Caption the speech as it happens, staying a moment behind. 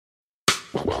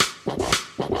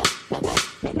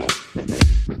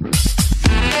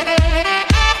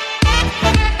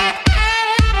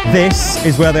This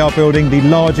is where they are building the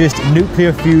largest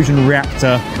nuclear fusion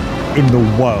reactor in the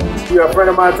world. Yeah, a friend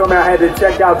of mine told me I had to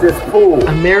check out this pool.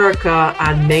 America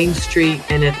on Main Street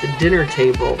and at the dinner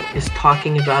table is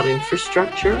talking about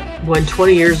infrastructure when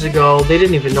 20 years ago they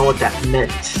didn't even know what that meant.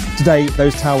 Today,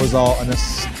 those towers are an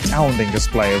astounding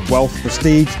display of wealth,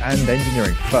 prestige, and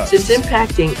engineering first. It's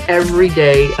impacting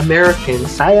everyday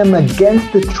Americans. I am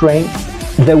against the train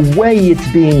the way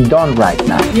it's being done right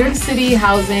now. New York City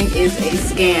housing is a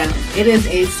scam. It is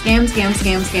a scam.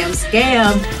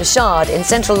 The Shard in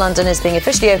central London is being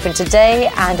officially opened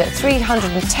today, and at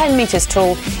 310 metres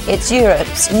tall, it's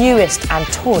Europe's newest and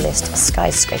tallest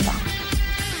skyscraper.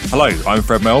 Hello, I'm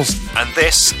Fred Mills, and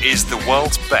this is the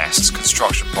world's best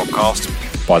construction podcast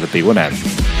by the B1M.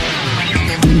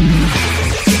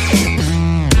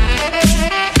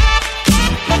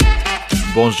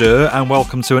 Bonjour and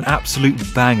welcome to an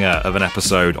absolute banger of an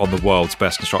episode on the world's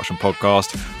best construction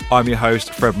podcast. I'm your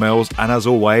host, Fred Mills, and as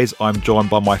always, I'm joined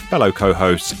by my fellow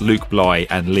co-hosts, Luke Bly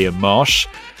and Liam Marsh.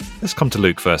 Let's come to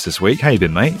Luke first this week. How you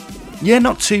been, mate? Yeah,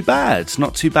 not too bad.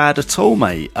 Not too bad at all,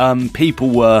 mate.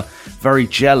 People were very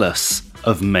jealous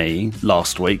of me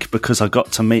last week because I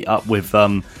got to meet up with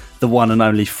the one and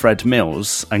only Fred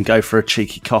Mills and go for a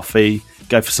cheeky coffee,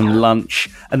 go for some lunch,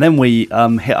 and then we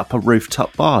hit up a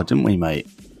rooftop bar, didn't we, mate?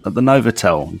 At the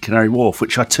Novotel in Canary Wharf,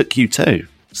 which I took you to.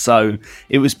 So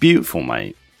it was beautiful,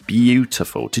 mate.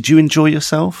 Beautiful. Did you enjoy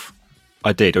yourself?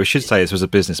 I did. We should say this was a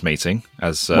business meeting,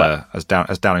 as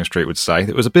Downing Street would say.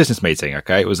 It was a business meeting,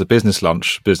 okay? It was a business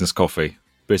lunch, business coffee,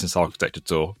 business architecture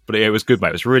tour. But it was good, mate.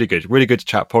 It was really good. Really good to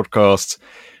chat podcasts.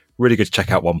 Really good to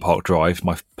check out One Park Drive,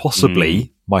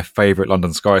 possibly my favourite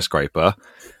London skyscraper.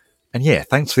 And yeah,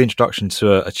 thanks for the introduction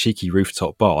to a cheeky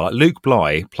rooftop bar. Like Luke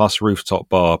Bly plus rooftop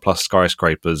bar plus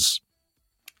skyscrapers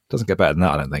doesn't get better than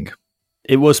that, I don't think.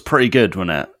 It was pretty good,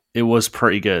 wasn't it? It was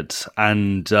pretty good.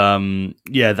 And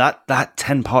yeah, that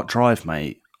 10-part drive,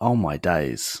 mate. Oh my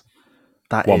days.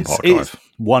 One part drive.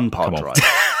 One part drive.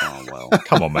 Oh well.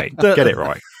 Come on, mate. Get it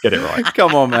right. Get it right.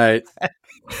 Come on, mate.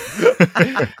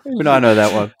 Even I know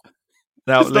that one.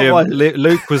 Now, Liam,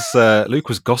 Luke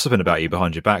was gossiping about you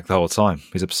behind your back the whole time.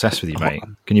 He's obsessed with you, mate.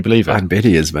 Can you believe it? I bet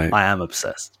he is, mate. I am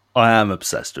obsessed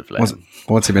with Liam.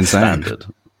 What's he been saying?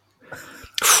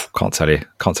 Can't tell you.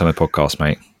 Can't tell my podcast,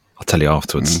 mate. I'll tell you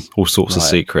afterwards. All sorts of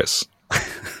secrets.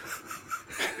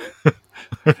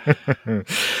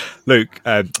 Luke,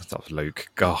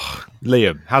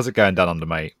 Liam, how's it going down under,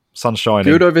 mate? Sun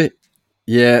shining. Good over here.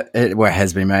 Yeah, it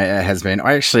has been, mate. It has been.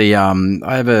 I actually, I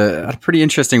have a pretty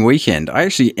interesting weekend. I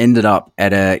actually ended up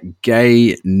at a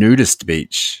gay nudist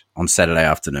beach on Saturday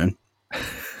afternoon.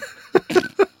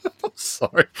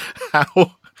 Sorry.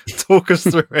 How? Talk us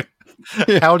through it.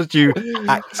 How did you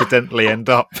accidentally end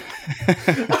up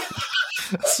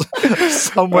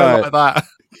somewhere like that?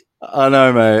 I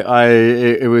know,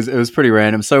 mate. It was pretty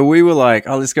random. So we were like,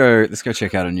 oh, let's go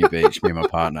check out a new beach. Me and my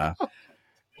partner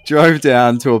drove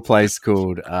down to a place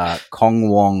called Kong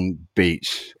Wong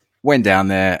Beach. Went down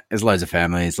there. There's loads of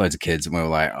families, loads of kids, and we were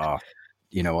like, oh,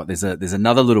 you know what? There's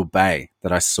another little bay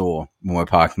that I saw when we were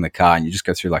parking the car, and you just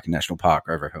go through like a national park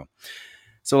over a hill.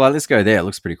 So like, let's go there. It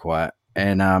looks pretty quiet.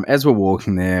 And as we're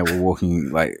walking there, walking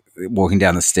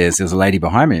down the stairs. There was a lady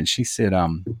behind me, and she said,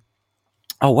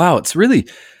 "Oh wow, it's really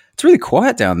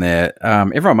quiet down there.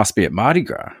 Everyone must be at Mardi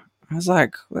Gras." I was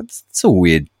like, "It's a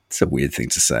weird thing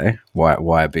to say.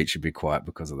 Why a beach should be quiet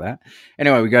because of that?"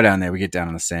 Anyway, we go down there. We get down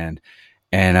on the sand,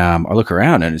 and I look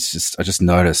around, and I just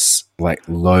notice like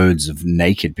loads of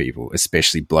naked people,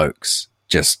 especially blokes,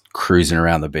 just cruising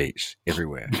around the beach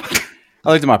everywhere. I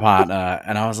looked at my partner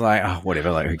and I was like, oh, whatever,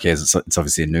 like, who cares? It's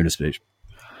obviously a nudist beach.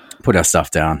 Put our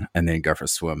stuff down and then go for a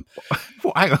swim.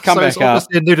 Well, hang on. Come back it's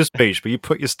obviously a nudist beach, but you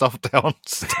put your stuff down,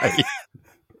 stay.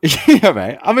 Yeah,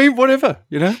 mate. I mean, whatever,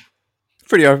 you know?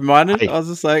 Pretty open-minded. Hey. I was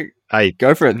just like, hey,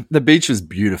 go for it. The beach was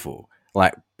beautiful.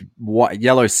 Like, white,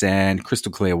 yellow sand,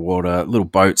 crystal clear water, little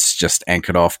boats just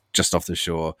anchored just off the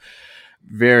shore.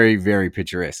 Very, very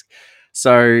picturesque.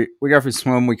 So we go for a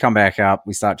swim, we come back up,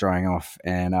 we start drying off,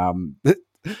 and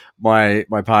my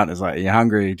partner's like, "Are you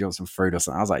hungry? Do you want some fruit or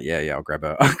something?" I was like, "Yeah, I'll grab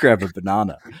a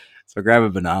banana." So I grab a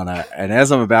banana, and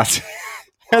as I'm about to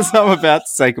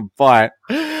take a bite,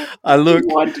 I look.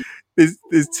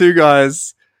 There's two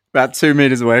guys about 2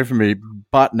 meters away from me,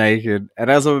 butt naked, and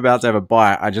as I'm about to have a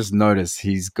bite, I just notice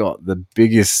he's got the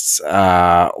biggest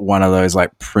one of those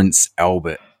like Prince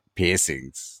Albert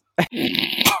piercings.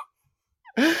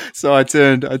 So I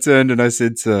turned and I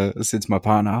said to my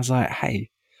partner, I was like, "Hey,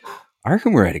 I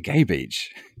reckon we're at a gay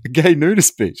beach, a gay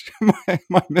nudist beach.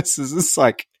 My missus is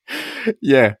like,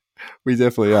 yeah, we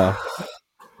definitely are.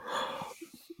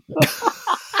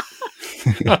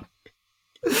 I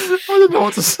don't know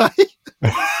what to say.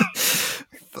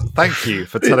 Thank you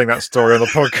for telling that story on the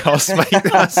podcast, mate.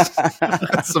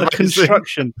 That's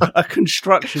amazing. A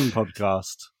construction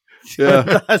podcast.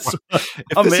 Yeah. If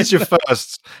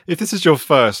this is your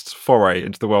first foray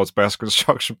into the world's best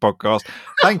construction podcast,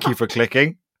 thank you for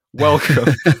clicking. Welcome.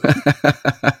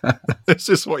 This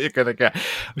is what you're going to get.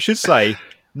 I should say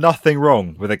nothing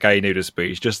wrong with a gay nudist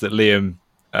beach, just that Liam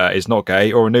is not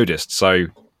gay or a nudist, so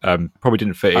probably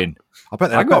didn't fit in. I bet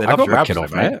they loved your abs,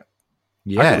 off, mate.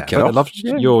 Yeah, they loved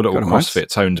your little CrossFit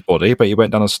toned body, but you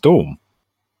went down a storm.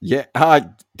 Yeah,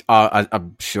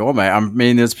 I'm sure, mate. I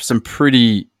mean, there's some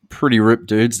pretty ripped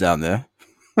dudes down there.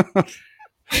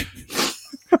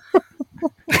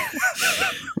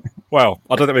 Well,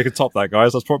 I don't think we can top that,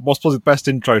 guys. That's possibly the best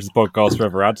intro to the podcast we've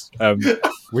ever had.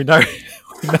 We know how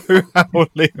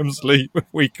Liam's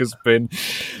week has been.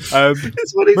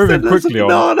 That's what he moving said. Quickly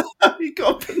on. He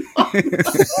got banana.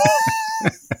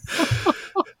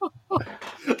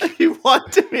 He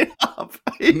winded me up.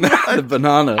 The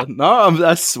banana. No,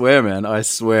 I swear, man. I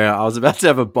swear. I was about to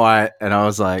have a bite, and I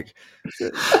was like,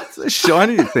 it's a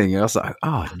shiny thing. And I was like,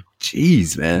 oh,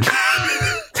 jeez, man.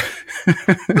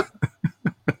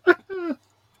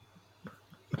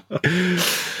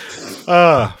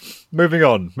 Moving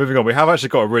on. We have actually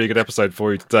got a really good episode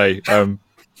for you today.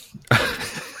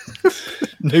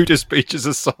 Nudist beaches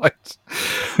aside.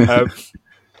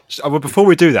 Well, before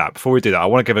we do that, I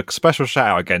want to give a special shout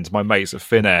out again to my mates at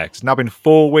Finnair. It's now been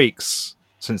 4 weeks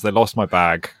since they lost my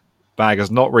bag. Bag has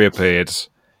not reappeared.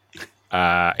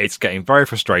 It's getting very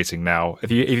frustrating now. If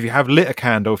you have lit a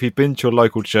candle, if you've been to your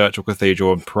local church or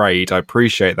cathedral and prayed, I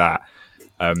appreciate that.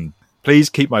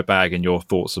 Please keep my bag in your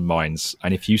thoughts and minds.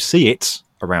 And if you see it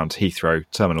around Heathrow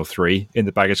Terminal 3 in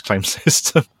the baggage claim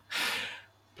system,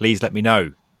 please let me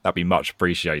know. That'd be much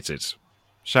appreciated.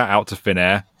 Shout out to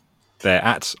Finnair.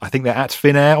 I think they're at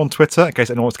Finnair on Twitter, in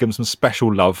case anyone wants to give them some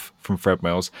special love from Fred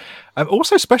Mills.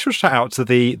 Also, special shout out to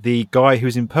the guy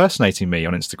who's impersonating me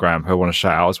on Instagram, who I want to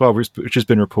shout out as well, which has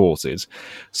been reported.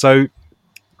 So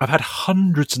I've had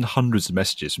hundreds and hundreds of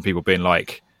messages from people being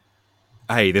like,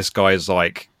 hey, this guy's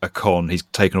like a con. He's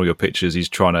taken all your pictures. He's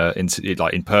trying to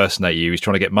impersonate you. He's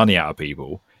trying to get money out of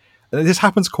people. And this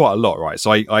happens quite a lot, right?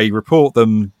 So I report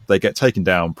them. They get taken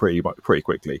down pretty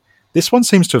quickly. This one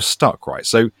seems to have stuck, right?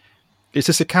 So it's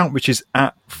this account which is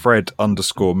at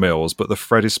Fred_Mills, but the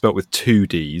Fred is spelt with 2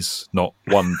 Ds, not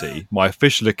 1 D. My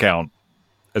official account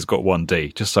has got 1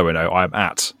 D, just so we know. I'm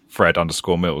at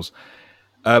Fred_Mills.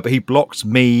 But he blocked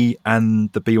me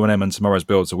and the B1M and Tomorrow's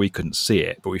Build, so we couldn't see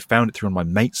it. But we found it through one of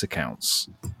my mates' accounts.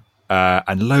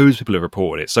 And loads of people have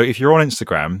reported it. So if you're on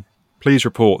Instagram, please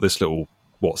report this little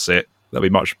what's it. That'd be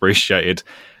much appreciated.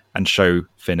 And show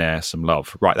Finnair some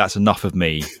love. Right, that's enough of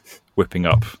me whipping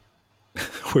up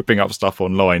stuff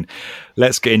online.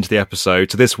 Let's get into the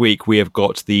episode. So this week we have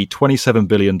got the $27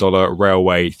 billion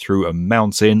railway through a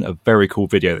mountain, a very cool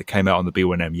video that came out on the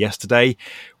B1M yesterday.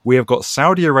 We have got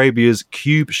Saudi Arabia's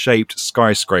cube-shaped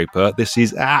skyscraper. This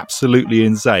is absolutely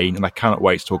insane, and I cannot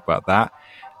wait to talk about that.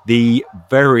 The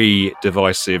very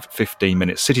divisive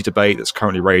 15-minute city debate that's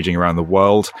currently raging around the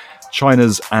world.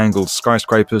 China's angled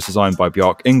skyscrapers designed by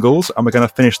Bjarke Ingels, and we're going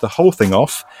to finish the whole thing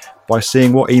off by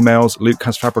seeing what emails Luke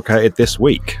has fabricated this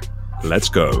week. Let's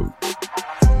go.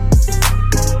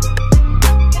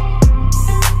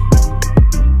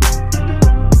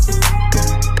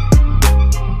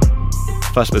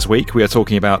 First this week, we are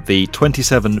talking about the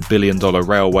 $27 billion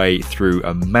railway through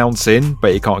a mountain,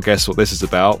 but you can't guess what this is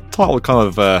about. Title kind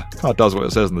of does what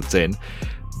it says on the tin.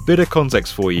 Bit of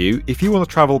context for you. If you want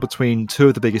to travel between two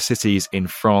of the biggest cities in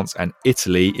France and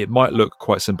Italy, it might look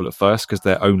quite simple at first because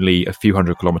they're only a few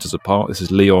hundred kilometres apart. This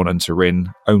is Lyon and Turin,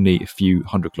 only a few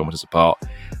hundred kilometres apart.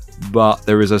 But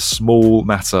there is a small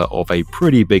matter of a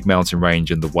pretty big mountain range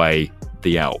in the way,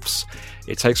 the Alps.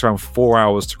 It takes around 4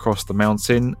 hours to cross the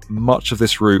mountain. Much of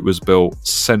this route was built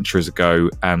centuries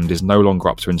ago and is no longer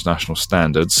up to international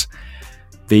standards.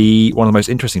 One of the most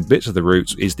interesting bits of the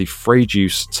route is the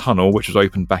Frejus Tunnel, which was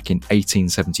opened back in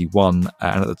 1871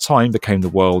 and at the time became the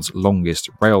world's longest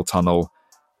rail tunnel,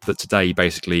 but today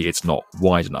basically it's not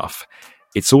wide enough.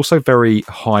 It's also very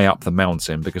high up the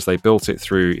mountain because they built it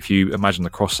through, if you imagine the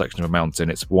cross-section of a mountain,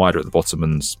 it's wider at the bottom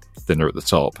and thinner at the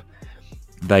top.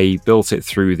 They built it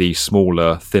through the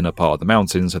smaller, thinner part of the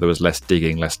mountain, so there was less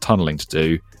digging, less tunnelling to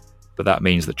do. But that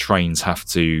means that trains have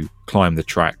to climb the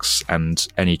tracks, and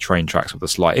any train tracks with a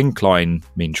slight incline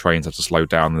mean trains have to slow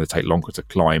down and they take longer to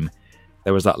climb.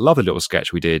 there was that lovely little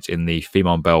sketch we did in the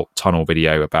Fehmarnbelt tunnel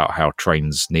video about how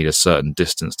trains need a certain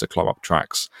distance to climb up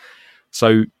tracks.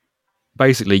 So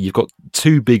basically, you've got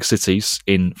two big cities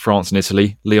in France and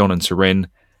Italy, Lyon and Turin,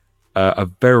 a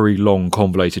very long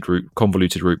convoluted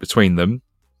route between them.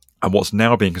 And what's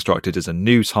now being constructed is a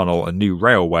new tunnel, a new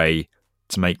railway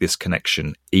to make this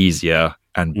connection easier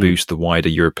and boost the wider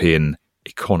European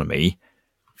economy.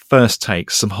 First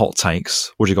takes, some hot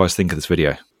takes. What do you guys think of this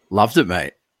video? Loved it,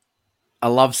 mate. I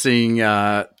love seeing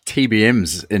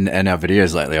TBMs in our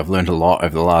videos lately. I've learned a lot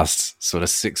over the last sort of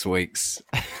 6 weeks.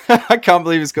 I can't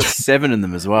believe it's got 7 in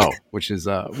them as well, which is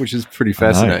pretty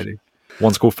fascinating.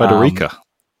 One's called Federica.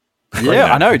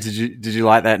 Yeah, I know. Did you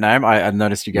like that name? I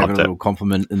noticed you gave it a little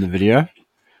compliment in the video.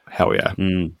 Hell yeah.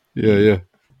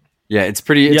 Yeah, it's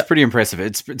pretty impressive.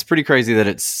 It's pretty crazy that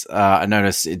it's I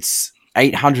noticed it's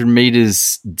 800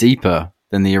 meters deeper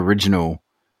than the original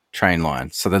train line.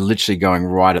 So they're literally going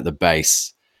right at the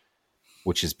base,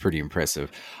 which is pretty impressive.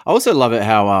 I also love it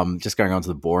how just going on to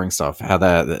the boring stuff, how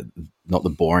they're not the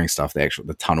boring stuff,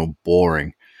 the tunnel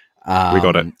boring. We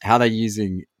got it. How they're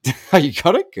using you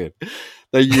got it? Good.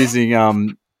 They're using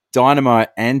dynamite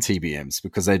and TBMs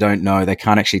because they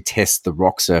can't actually test the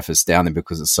rock surface down there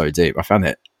because it's so deep. I found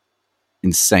that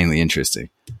insanely interesting.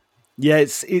 Yeah,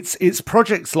 it's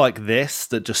projects like this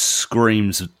that just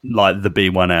screams like the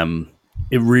B1M.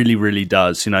 It really, really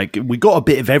does. You know, we got a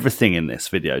bit of everything in this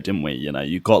video, didn't we? You know,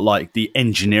 you've got like the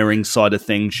engineering side of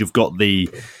things. You've got the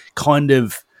kind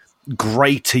of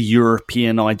greater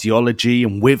European ideology.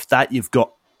 And with that, you've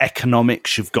got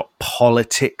economics, you've got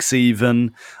politics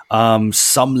even.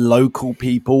 Some local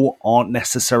people aren't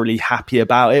necessarily happy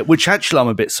about it, which actually I'm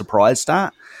a bit surprised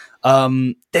at.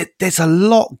 There's a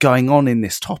lot going on in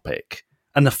this topic.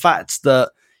 And the fact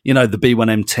that, you know, the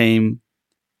B1M team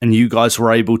and you guys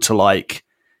were able to like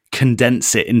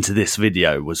condense it into this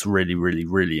video was really, really,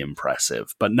 really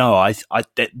impressive. But no,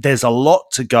 there's a lot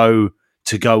to go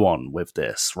on with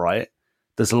this, right?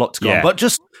 There's a lot to go on. But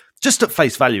just at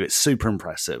face value, it's super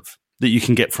impressive that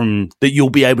you'll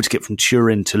be able to get from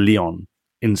Turin to Lyon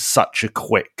in such a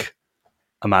quick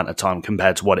amount of time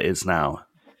compared to what it is now.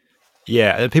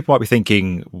 Yeah, people might be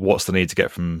thinking, what's the need to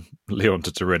get from Lyon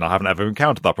to Turin? I haven't ever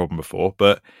encountered that problem before,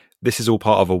 but this is all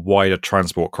part of a wider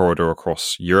transport corridor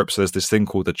across Europe. So there's this thing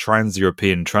called the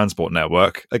Trans-European Transport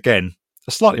Network. Again,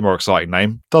 a slightly more exciting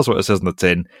name. Does what it says on the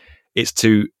tin. It's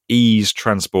to ease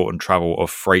transport and travel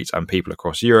of freight and people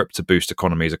across Europe to boost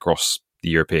economies across the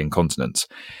European continent.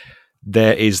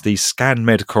 There is the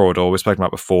ScanMed corridor we've spoken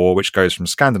about before, which goes from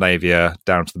Scandinavia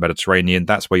down to the Mediterranean.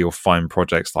 That's where you'll find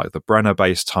projects like the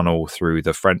Brenner-based tunnel through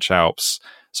the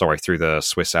through the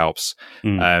Swiss Alps,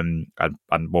 and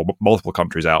multiple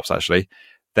countries' Alps, actually.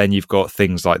 Then you've got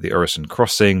things like the Øresund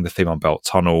Crossing, the Fehmarnbelt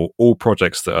Tunnel, all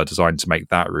projects that are designed to make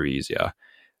that route easier.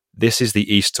 This is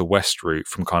the east to west route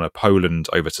from kind of Poland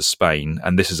over to Spain,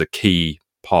 and this is a key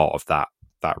part of that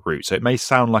route. So it may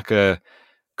sound like a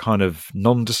kind of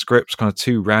nondescript, kind of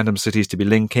two random cities to be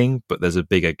linking, but there's a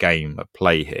bigger game at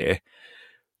play here.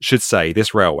 Should say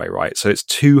this railway, right? So it's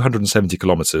 270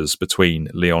 kilometers between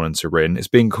Lyon and Turin. It's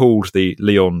being called the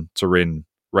Lyon-Turin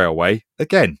Railway.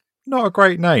 Again, not a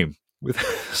great name.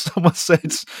 Someone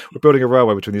said we're building a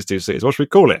railway between these two cities. What should we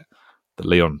call it? The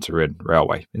Lyon-Turin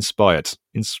Railway. Inspired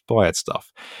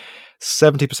stuff.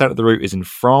 70% of the route is in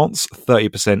France,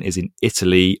 30% is in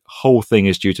Italy. Whole thing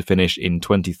is due to finish in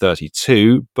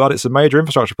 2032, but it's a major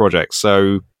infrastructure project,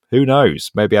 so who knows?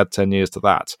 Maybe add 10 years to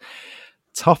that.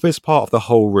 Toughest part of the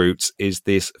whole route is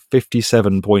this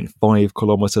 57.5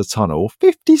 kilometer tunnel.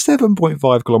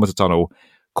 57.5 kilometer tunnel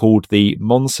called the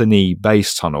Mont-Cenis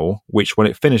Base Tunnel, which when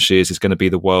it finishes is going to be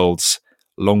the world's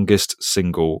longest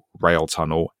single rail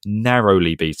tunnel,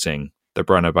 narrowly beating the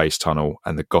Brenner Base Tunnel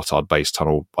and the Gotthard Base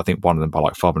Tunnel. I think one of them by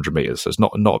like 500 meters, so it's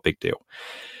not a big deal.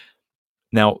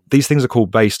 Now, these things are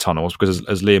called base tunnels because,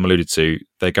 as Liam alluded to,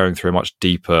 they're going through a much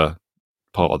deeper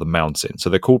part of the mountain. So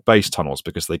they're called base tunnels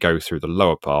because they go through the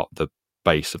lower part, the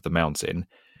base of the mountain.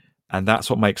 And that's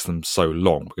what makes them so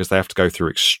long, because they have to go through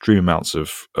extreme amounts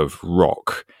of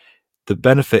rock. The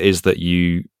benefit is that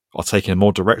you are taking a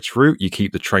more direct route. You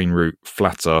keep the train route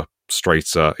flatter,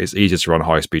 straighter. It's easier to run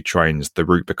high-speed trains. The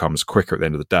route becomes quicker at the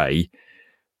end of the day.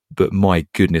 But my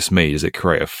goodness me, does it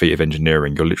create a feat of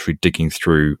engineering? You're literally digging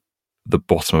through the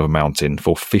bottom of a mountain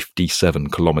for 57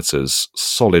 kilometers,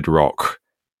 solid rock.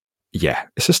 Yeah,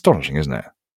 it's astonishing, isn't it?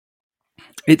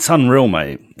 It's unreal,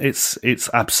 mate. It's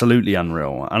absolutely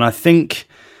unreal. And I think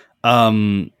I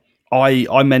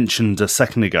mentioned a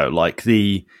second ago, like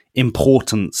the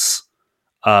importance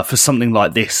for something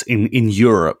like this in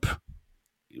Europe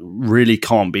really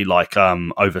can't be like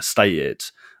overstated.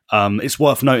 It's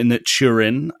worth noting that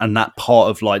Turin and that part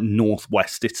of like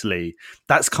northwest Italy,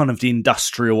 that's kind of the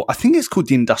industrial, I think it's called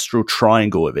the industrial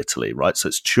triangle of Italy, right? So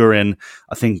it's Turin,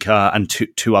 I think, and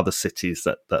two other cities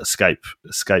that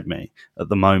escape me at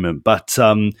the moment. But,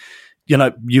 you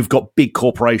know, you've got big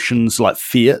corporations like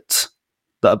Fiat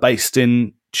that are based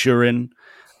in Turin,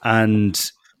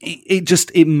 and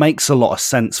it makes a lot of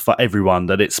sense for everyone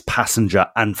that it's passenger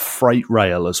and freight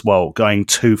rail as well, going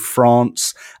to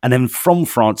France. And then from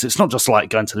France, it's not just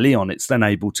like going to Lyon, it's then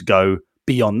able to go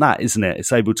beyond that, isn't it?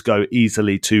 It's able to go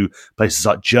easily to places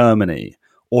like Germany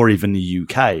or even the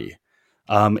UK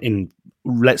in,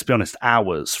 let's be honest,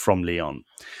 hours from Lyon.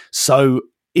 So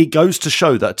it goes to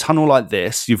show that a tunnel like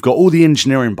this, you've got all the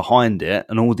engineering behind it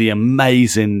and all the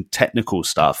amazing technical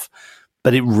stuff,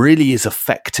 but it really is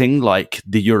affecting like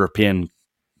the European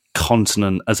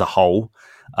continent as a whole.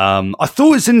 I thought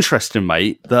it was interesting,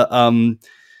 mate, that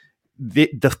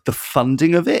the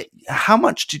funding of it. How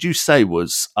much did you say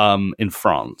was in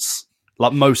France?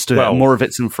 Like most of it, more of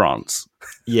it's in France.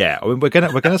 Yeah, I mean, we're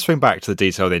gonna swing back to the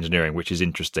detail of the engineering, which is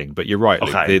interesting. But you're right,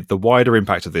 Luke, okay. the wider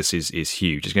impact of this is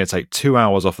huge. It's going to take 2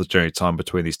 hours off the journey time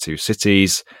between these two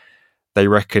cities. They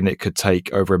reckon it could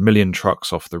take over 1 million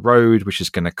trucks off the road, which is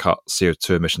going to cut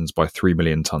CO2 emissions by 3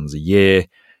 million tons a year.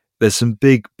 There's some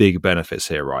big benefits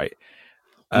here, right?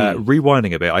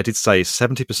 Rewinding a bit, I did say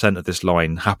 70% of this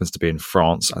line happens to be in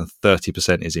France and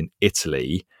 30% is in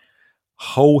Italy.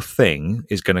 Whole thing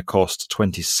is going to cost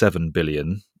 27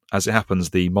 billion. As it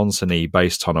happens, the Mont-Cenis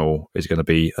base tunnel is going to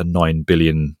be a 9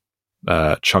 billion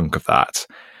chunk of that.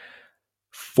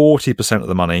 40% of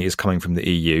the money is coming from the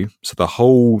EU.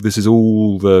 So this is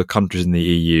all the countries in the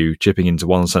EU chipping into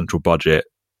one central budget.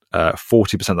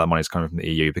 40% of that money is coming from the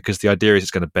EU because the idea is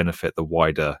it's going to benefit the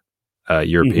wider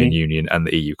European Union and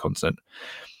the EU continent.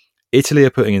 Italy are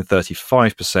putting in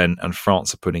 35% and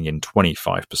France are putting in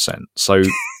 25%. So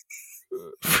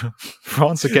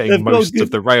France are getting most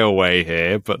of the railway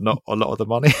here, but not a lot of the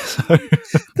money. So.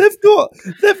 They've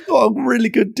got a really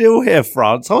good deal here,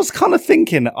 France. I was kind of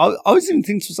thinking, I was even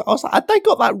thinking, I was like, had they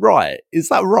got that right? Is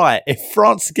that right? If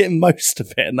France are getting most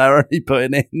of it and they're only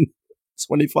putting in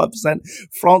 25%,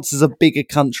 France is a bigger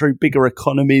country, bigger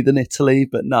economy than Italy,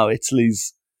 but no,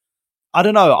 Italy's. I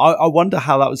don't know. I wonder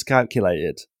how that was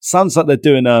calculated. Sounds like they're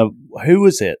doing who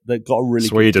was it that got a really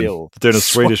good deal? They're doing a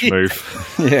Swedish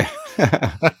move. Yeah.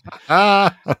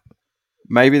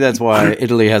 Maybe that's why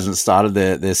Italy hasn't started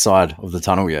their side of the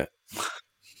tunnel yet.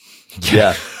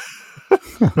 Yeah.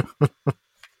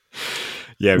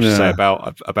 Yeah, we should say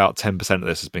about 10% of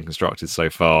this has been constructed so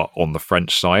far on the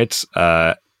French side.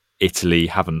 Italy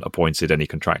haven't appointed any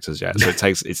contractors yet, so it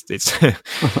takes it's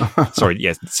sorry,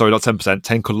 not 10%,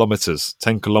 10 kilometers.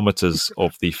 10 kilometers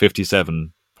of the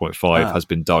 57.5 has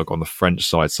been dug on the French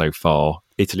side so far.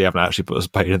 Italy haven't actually put a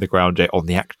spade in the ground yet on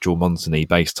the actual Mont-Cenis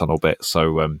base tunnel bit,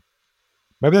 so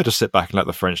maybe they'll just sit back and let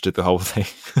the French do the whole thing.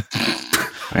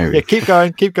 Yeah,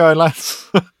 keep going, lads.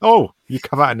 Oh, you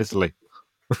come out in Italy.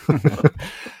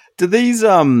 Do these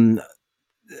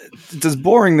does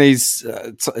boring these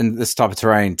in this type of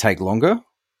terrain take longer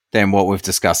than what we've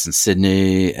discussed in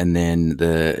Sydney and then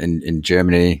in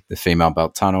Germany, the female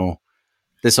belt tunnel?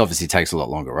 This obviously takes a lot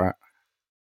longer, right?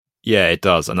 Yeah, it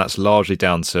does, and that's largely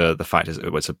down to the fact that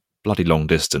it's a bloody long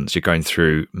distance. You're going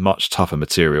through much tougher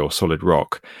material, solid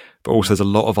rock, but also there's a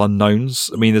lot of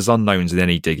unknowns. I mean, there's unknowns in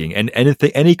any digging and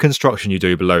any construction you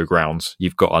do below ground.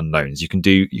 You've got unknowns. You can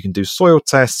do soil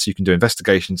tests, you can do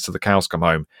investigations till the cows come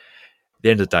home. At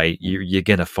the end of the day, you're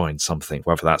going to find something,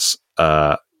 whether that's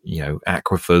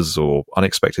aquifers or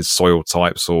unexpected soil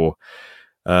types or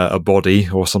a body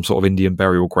or some sort of Indian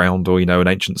burial ground or an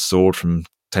ancient sword from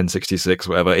 1066,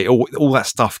 whatever. All that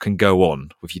stuff can go on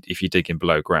if you dig in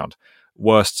below ground.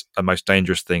 Worst and most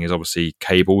dangerous thing is obviously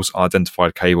cables,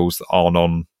 identified cables that aren't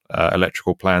on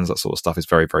electrical plans. That sort of stuff is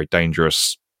very, very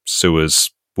dangerous. Sewers,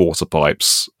 water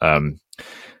pipes.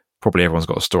 Probably everyone's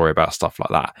got a story about stuff like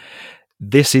that.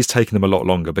 This is taking them a lot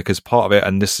longer because part of it,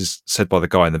 and this is said by the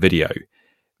guy in the video,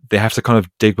 they have to kind of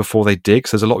dig before they dig.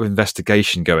 So there's a lot of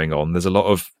investigation going on. There's a lot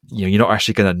of, you're not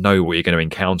actually going to know what you're going to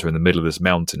encounter in the middle of this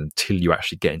mountain until you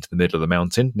actually get into the middle of the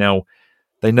mountain. Now,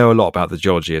 they know a lot about the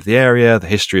geology of the area, the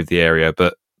history of the area,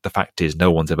 but the fact is no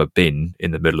one's ever been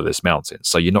in the middle of this mountain.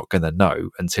 So you're not going to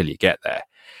know until you get there,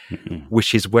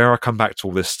 which is where I come back to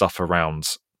all this stuff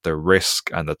around the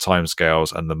risk and the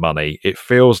timescales and the money. It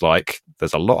feels like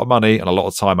there's a lot of money and a lot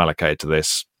of time allocated to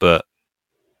this,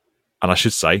 and I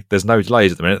should say, there's no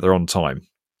delays at the minute. They're on time.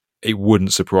 It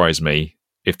wouldn't surprise me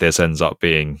if this ends up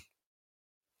being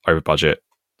over budget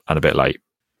and a bit late.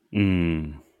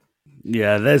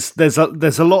 Yeah, there's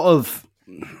a lot of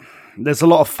there's a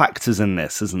lot of factors in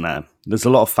this, isn't there? There's a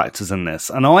lot of factors in this.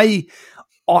 And I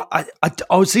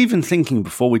was even thinking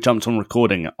before we jumped on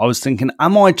recording, I was thinking,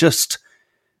 am I just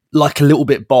like a little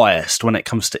bit biased when it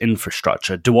comes to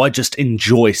infrastructure? Do I just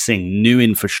enjoy seeing new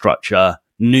infrastructure,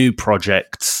 new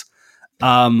projects?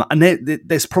 And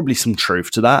there's probably some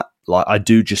truth to that. Like, I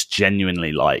do just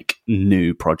genuinely like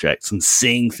new projects and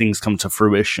seeing things come to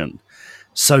fruition.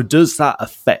 So does that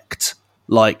affect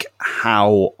like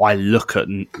how I look at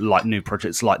like new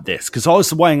projects like this? Because I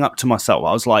was weighing up to myself,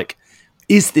 I was like,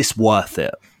 is this worth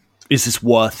it? Is this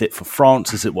worth it for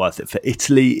France? Is it worth it for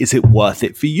Italy? Is it worth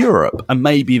it for Europe? And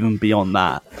maybe even beyond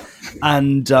that.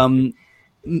 And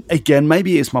again,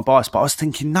 maybe it's my bias, but I was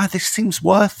thinking, no, this seems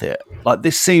worth it. Like,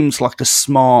 this seems like a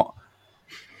smart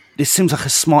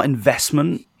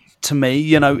investment to me.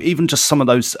 You know, even just some of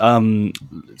those, some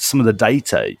of the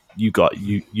data you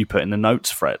put in the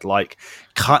notes, Fred, like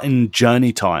cutting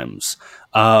journey times,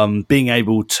 being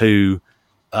able to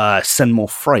send more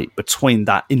freight between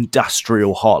that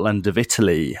industrial heartland of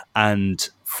Italy and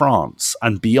France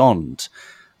and beyond.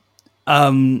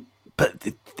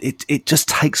 But it just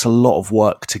takes a lot of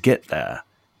work to get there.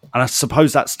 And I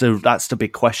suppose that's the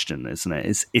big question, isn't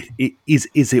it?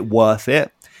 Is it worth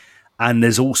it? And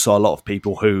there's also a lot of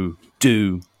people who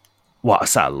do, well, I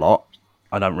say a lot,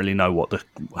 I don't really know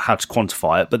how to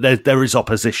quantify it, but there is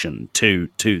opposition to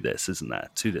this, isn't there?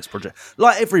 To this project,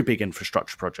 like every big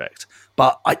infrastructure project.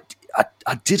 But I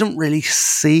didn't really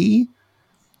see,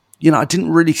 I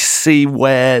didn't really see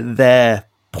where their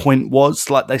point was.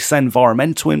 Like, they say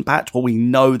environmental impact. Well, we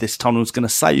know this tunnel is going to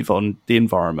save on the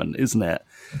environment, isn't it?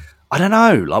 I don't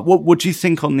know. Like, what do you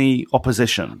think on the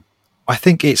opposition? I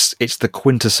think it's the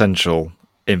quintessential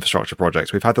infrastructure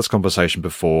project. We've had this conversation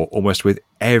before, almost with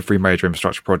every major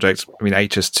infrastructure project. I mean,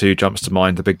 HS2 jumps to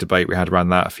mind, the big debate we had around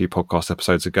that a few podcast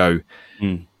episodes ago.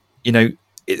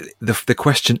 The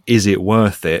question, is it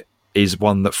worth it, is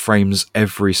one that frames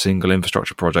every single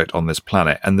infrastructure project on this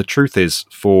planet. And the truth is,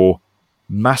 for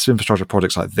massive infrastructure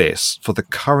projects like this, for the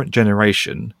current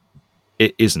generation,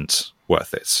 it isn't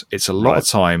worth it. It's a lot of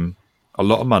time, a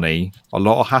lot of money, a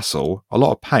lot of hassle, a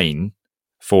lot of pain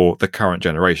for the current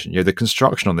generation. The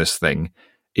construction on this thing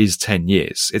is 10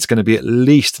 years. It's going to be at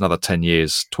least another 10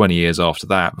 years, 20 years after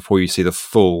that before you see the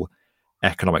full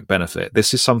economic benefit.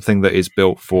 This is something that is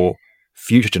built for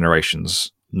future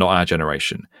generations, not our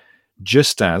generation.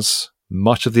 Just as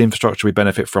much of the infrastructure we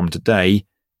benefit from today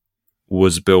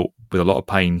was built with a lot of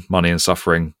pain, money, and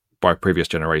suffering by previous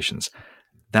generations.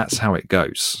 That's how it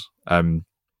goes.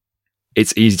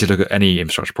 It's easy to look at any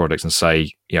infrastructure projects and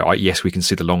say, yes, we can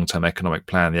see the long-term economic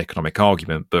plan, the economic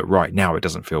argument, but right now it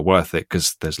doesn't feel worth it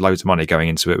because there's loads of money going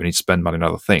into it. We need to spend money on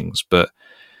other things. But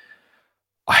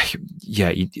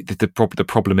the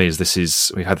problem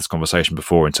is, we've had this conversation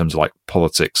before in terms of like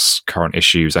politics, current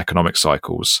issues, economic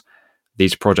cycles.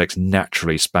 These projects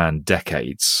naturally span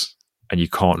decades, and you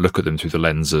can't look at them through the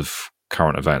lens of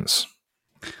current events.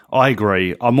 I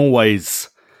agree. I'm always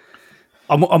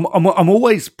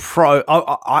pro.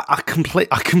 I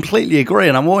completely agree,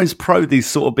 and I'm always pro these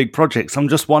sort of big projects. I'm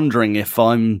just wondering if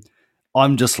I'm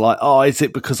just like, is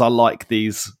it because I like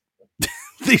these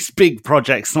these big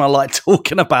projects and I like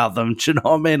talking about them? Do you know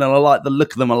what I mean? And I like the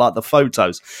look of them. I like the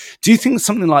photos. Do you think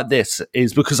something like this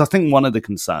is because I think one of the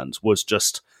concerns was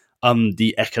just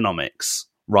the economics,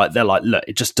 right? They're like, look,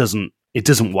 it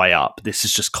doesn't weigh up. This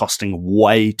is just costing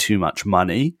way too much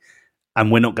money,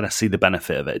 and we're not going to see the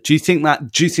benefit of it. Do you think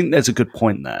there's a good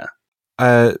point there?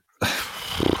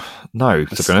 No,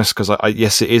 to be honest, because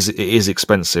yes, it is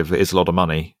expensive. It is a lot of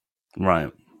money.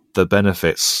 Right. The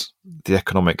benefits, the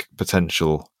economic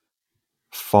potential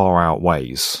far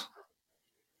outweighs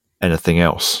anything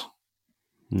else.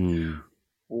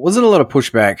 Wasn't a lot of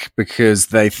pushback because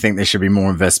they think there should be more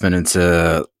investment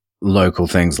into local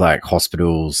things like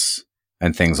hospitals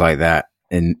and things like that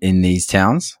in these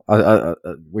towns?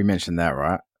 We mentioned that,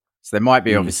 right? So there might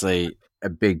be obviously a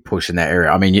big push in that area.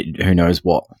 I mean, who knows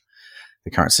what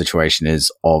the current situation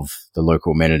is of the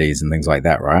local amenities and things like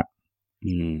that, right?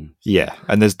 Yeah,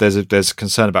 and there's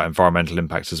concern about environmental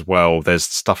impacts as well. There's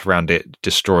stuff around it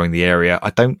destroying the area. I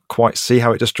don't quite see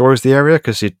how it destroys the area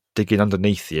because you're digging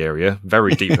underneath the area,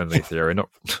 very deep underneath the area, not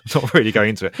really going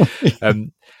into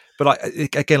it. But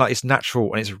again, it's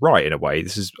natural and it's right in a way.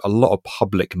 This is a lot of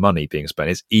public money being spent.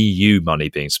 It's EU money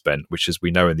being spent, which, as we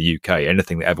know in the UK,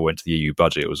 anything that ever went to the EU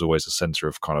budget was always a centre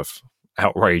of kind of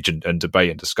outrage and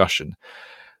debate and discussion.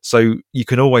 So you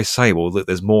can always say, well, that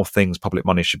there's more things public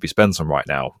money should be spent on right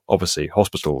now. Obviously,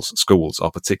 hospitals, schools are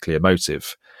particularly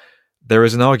emotive. There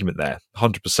is an argument there,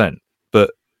 100%. But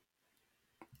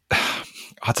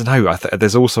I don't know.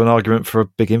 There's also an argument for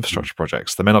big infrastructure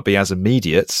projects. They may not be as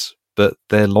immediate, but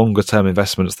they're longer term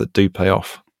investments that do pay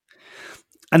off.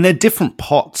 And they're different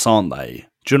pots, aren't they?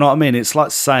 Do you know what I mean? It's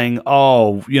like saying,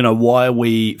 oh, why are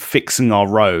we fixing our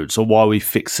roads, or why are we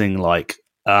fixing like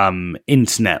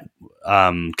internet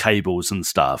cables and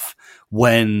stuff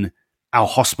when our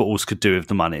hospitals could do with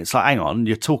the money? It's like, hang on,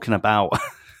 you're talking about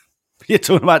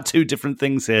two different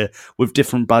things here with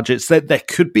different budgets. There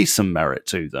could be some merit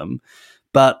to them,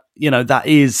 but that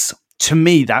is, to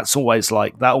me, that's always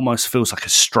like, that almost feels like a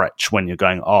stretch when you're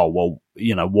going, oh, well,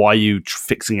 why are you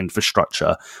fixing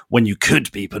infrastructure when you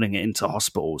could be putting it into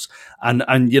hospitals? And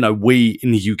we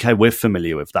in the UK, we're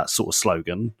familiar with that sort of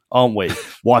slogan, aren't we?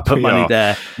 Why put money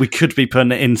there? We could be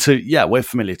putting it into, we're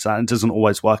familiar to that. And it doesn't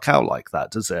always work out like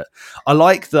that, does it? I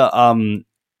like that.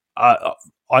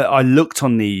 I looked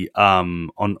on the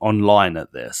online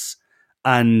at this,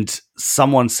 and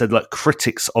someone said, like,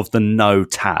 critics of the No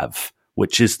TAV,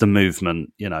 which is the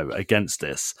movement, against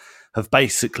this, have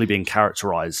basically been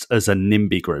characterized as a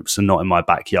NIMBY group, so not in my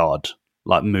backyard,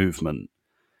 like, movement.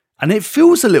 And it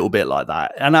feels a little bit like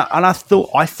that. And I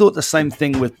thought the same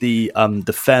thing with the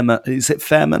Fairman, is it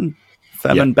Fairman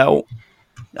belt?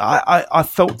 I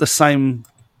felt the same.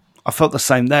 I felt the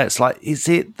same there. It's like, is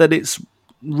it that it's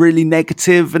really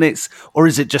negative, or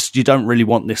is it just you don't really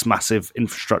want this massive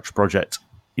infrastructure project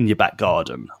in your back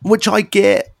garden? Which I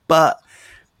get, but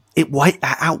it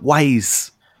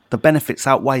outweighs, the benefits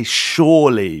outweigh,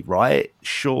 surely, right?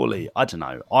 Surely. I don't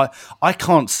know. I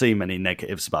can't see many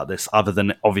negatives about this, other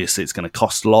than obviously it's going to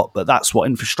cost a lot, but that's what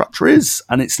infrastructure is,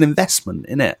 and it's an investment,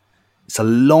 isn't it? It's a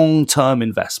long-term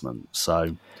investment.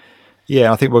 So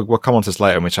yeah, I think we'll come on to this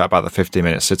later when we chat about the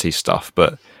 15-minute city stuff,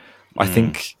 but I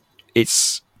think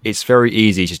it's very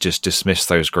easy to just dismiss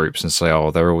those groups and say,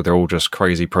 oh, they're all just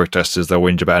crazy protesters, they'll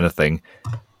whinge about anything.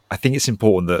 I think it's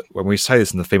important that when we say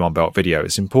this in the Fehmarn Belt video,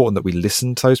 it's important that we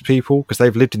listen to those people, because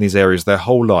they've lived in these areas their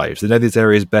whole lives. They know these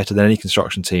areas better than any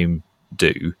construction team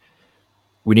do.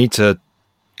 We need to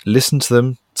listen to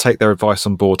them, take their advice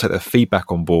on board, take their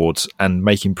feedback on board, and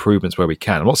make improvements where we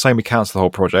can. I'm not saying we cancel the whole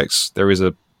project. There is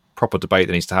a proper debate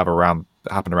that needs to happen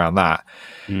around that.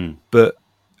 But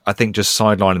I think just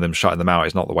sidelining them, shutting them out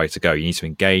is not the way to go. You need to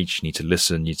engage, you need to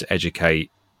listen, you need to educate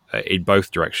in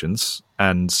both directions.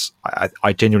 And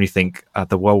I genuinely think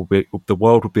the world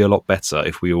would be a lot better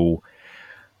if we all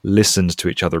listened to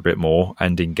each other a bit more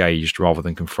and engaged rather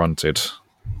than confronted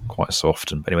quite so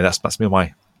often. But anyway, that's me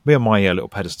on my little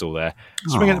pedestal there.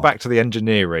 Swinging it back to the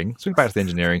engineering.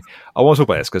 I want to talk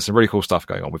about this because some really cool stuff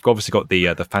going on. We've obviously got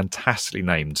the fantastically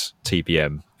named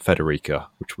TBM Federica,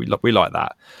 which we like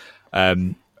that.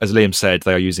 As Liam said,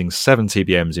 they are using 7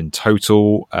 TBMs in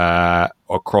total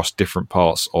across different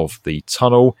parts of the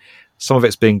tunnel. Some of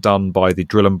it's being done by the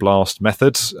drill and blast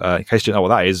method. In case you don't know what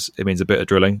that is, it means a bit of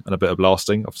drilling and a bit of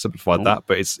blasting. I've simplified that,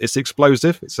 but it's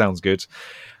explosive. It sounds good.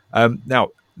 Now,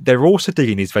 they're also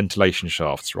digging these ventilation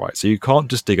shafts, right? So you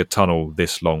can't just dig a tunnel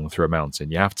this long through a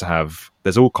mountain. You have to have,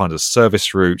 there's all kinds of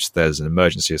service routes. There's an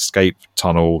emergency escape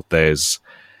tunnel. There's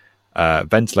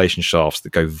ventilation shafts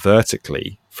that go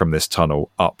vertically from this tunnel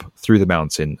up through the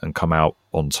mountain and come out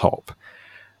on top.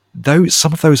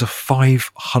 Some of those are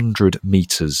 500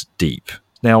 meters deep.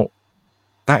 Now,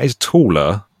 that is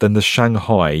taller than the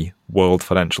Shanghai World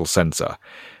Financial Center.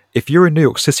 If you're in New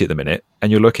York City at the minute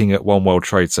and you're looking at One World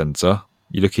Trade Center,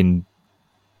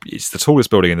 it's the tallest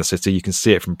building in the city. You can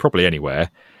see it from probably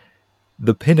anywhere.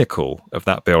 The pinnacle of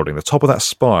that building, the top of that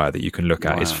spire that you can look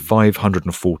at, is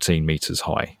 514 meters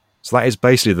high. So that is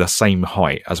basically the same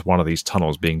height as one of these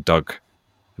tunnels being dug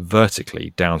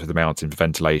vertically down through the mountain for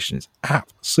ventilation. It's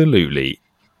absolutely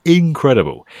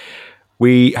incredible.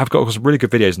 We have got some really good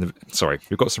videos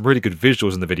we've got some really good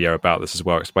visuals in the video about this as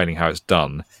well, explaining how it's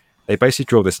done. They basically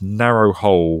drill this narrow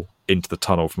hole into the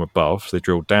tunnel from above. So they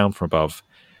drill down from above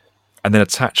and then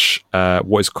attach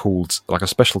what is called like a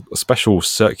special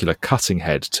circular cutting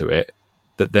head to it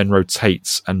that then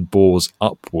rotates and bores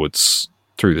upwards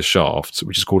through the shaft,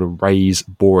 which is called a raise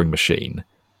boring machine.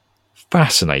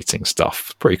 Fascinating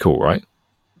stuff. Pretty cool, right?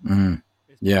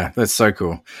 Yeah, that's so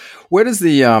cool. Where does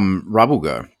the rubble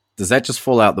go? Does that just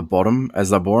fall out the bottom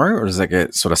as they're boring, or does that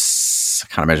get sort of,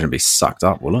 I can't imagine it be sucked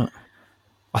up, will it?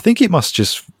 I think it must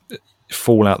just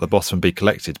fall out the bottom and be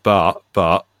collected, but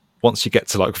once you get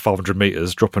to like 500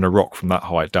 meters, dropping a rock from that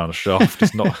height down a shaft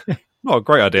is not a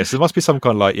great idea. So there must be some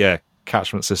kind of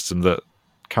catchment system that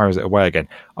carries it away again.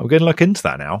 I'm going to look into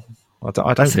that now. I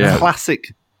don't know.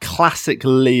 Classic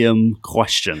Liam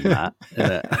question, that.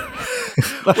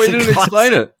 We didn't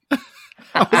explain it.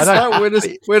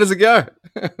 Where does it go?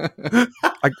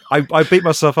 I beat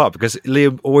myself up because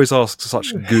Liam always asks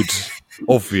such good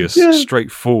obvious,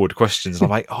 straightforward questions. And I'm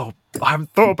like, oh, I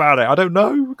haven't thought about it. I don't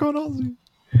know. I can't answer.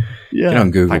 Yeah. Get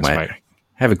on Google, Thanks, mate.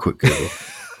 Have a quick Google.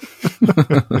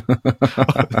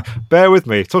 Bear with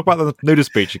me. Talk about the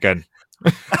nudist beach again.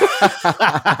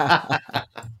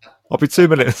 I'll be 2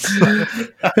 minutes.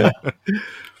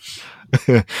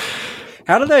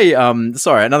 How do they?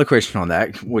 Sorry, another question on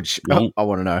that, which I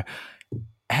want to know.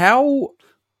 How?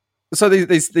 So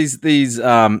these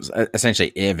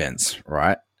essentially air vents,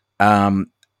 right?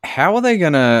 How are they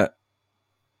going to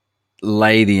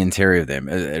lay the interior of them?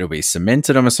 It'll be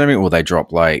cemented, I'm assuming, or they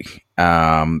drop like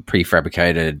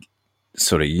prefabricated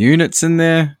sort of units in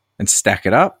there and stack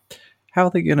it up. How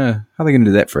are they gonna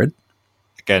do that, Fred?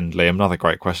 Again, Liam, another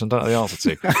great question. Don't know the answer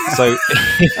to. So,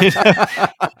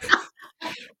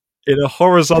 in a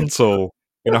horizontal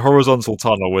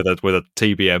tunnel with a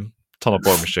TBM tunnel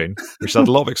boring machine, which has had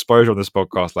a lot of exposure on this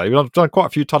podcast lately. I've done quite a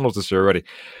few tunnels this year already.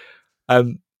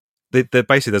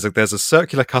 Basically there's a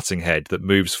circular cutting head that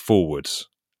moves forwards,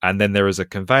 and then there is a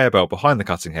conveyor belt behind the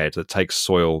cutting head that takes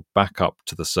soil back up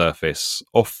to the surface,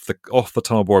 off the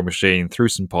tunnel boring machine, through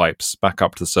some pipes, back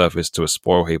up to the surface to a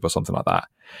spoil heap or something like that.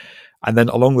 And then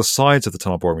along the sides of the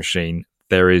tunnel boring machine,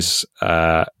 there is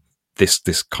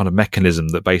this kind of mechanism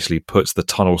that basically puts the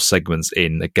tunnel segments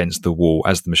in against the wall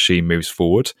as the machine moves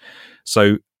forward.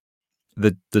 So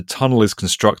the tunnel is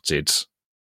constructed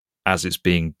as it's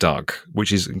being dug,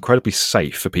 which is incredibly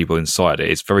safe for people inside it.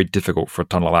 It's very difficult for a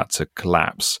tunnel like that to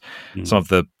collapse. Some of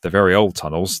the very old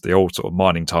tunnels, the old sort of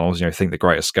mining tunnels, think the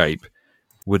Great Escape,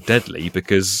 were deadly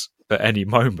because at any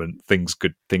moment things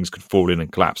could fall in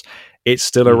and collapse. It's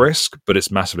still a risk, but it's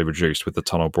massively reduced with the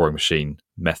tunnel boring machine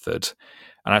method.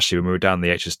 And actually, when we were down the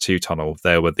HS2 tunnel,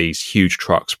 there were these huge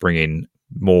trucks bringing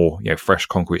more fresh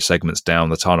concrete segments down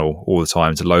the tunnel all the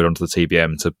time to load onto the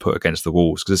TBM to put against the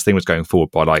walls, because this thing was going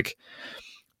forward by like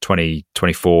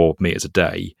 24 meters a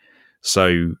day.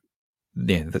 So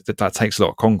that takes a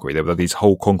lot of concrete. There were these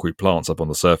whole concrete plants up on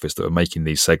the surface that were making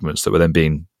these segments that were then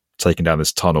being taken down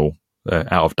this tunnel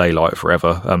out of daylight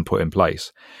forever and put in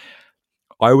place.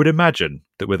 I would imagine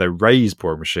that with a raised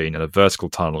boring machine and a vertical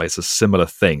tunnel, it's a similar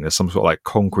thing. There's some sort of like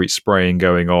concrete spraying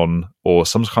going on, or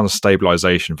some kind of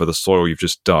stabilization for the soil you've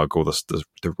just dug, or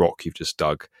the rock you've just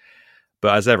dug.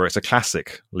 But as ever, it's a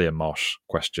classic Liam Marsh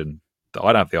question that I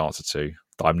don't have the answer to,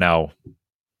 that I'm now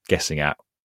guessing at.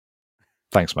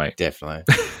 Thanks, mate. Definitely.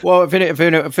 Well,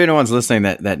 if anyone's listening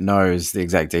that knows the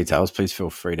exact details, please feel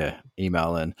free to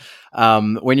email in.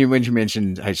 When you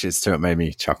mentioned HS2, it made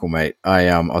me chuckle, mate.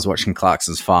 I was watching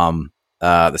Clarkson's Farm,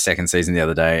 the second season the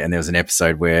other day, and there was an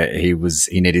episode where he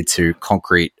needed to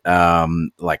concrete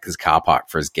like his car park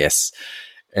for his guests,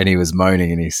 and he was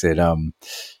moaning, and he said,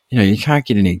 you can't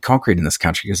get any concrete in this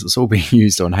country because it's all being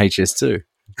used on HS2.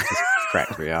 Just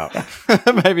cracked me up.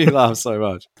 Made me laugh so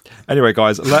much. Anyway,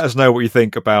 guys, let us know what you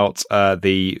think about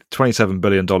the $27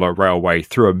 billion railway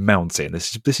through a mountain.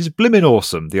 This is blimmin'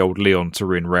 awesome. The old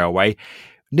Lyon-Turin railway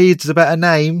needs a better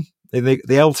name. The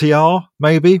LTR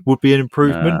maybe would be an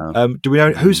improvement. Do we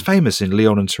know who's famous in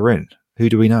Lyon and Turin? Who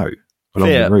do we know along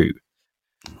the route?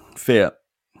 Fiat.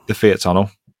 The Fiat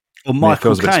Tunnel. Or Michael Caine. It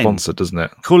feels a bit sponsored, doesn't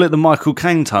it? Call it the Michael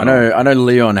Caine Tunnel. I know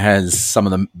Lyon has some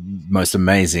of the most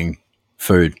amazing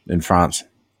food in France.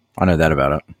 I know that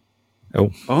about it.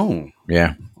 Oh.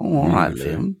 Yeah. Oh, all right,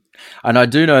 Liam. And I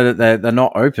do know that they're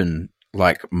not open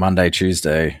like Monday,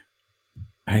 Tuesday.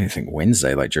 I don't think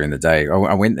Wednesday, like during the day.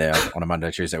 I went there on a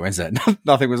Monday, Tuesday, Wednesday.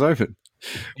 Nothing was open.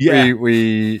 Yeah.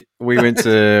 We went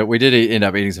to, we did end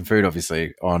up eating some food,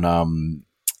 obviously, on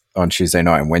Tuesday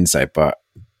night and Wednesday. But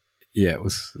yeah, it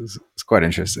was quite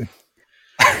interesting.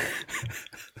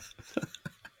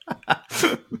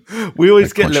 We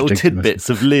always get little tidbits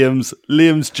of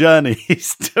Liam's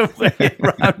journeys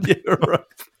around Europe.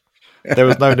 There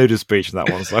was no nudist beach in that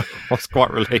one, so I was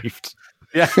quite relieved.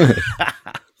 Yeah.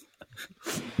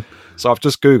 So I've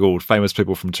just Googled famous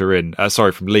people from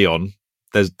from Lyon.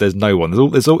 There's no one.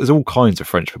 There's all kinds of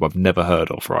French people I've never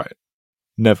heard of, right?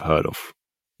 Never heard of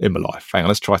in my life. Hang on,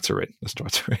 let's try Turin.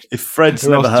 If Fred's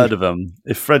never heard of them,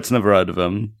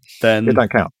 then it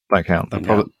don't count.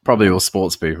 Probably all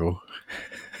sports people.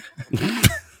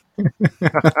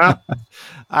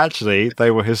 Actually,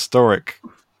 they were historic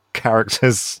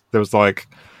characters. There was like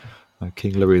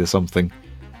King Louis or something.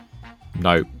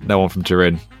 No one from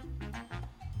Turin.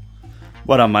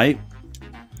 Well done, mate.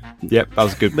 Yep, that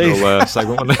was a good little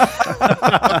segment, wasn't it?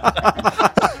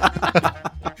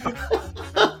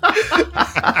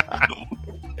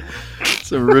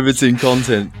 Some riveting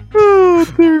content.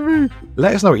 Oh, dear me.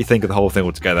 Let us know what you think of the whole thing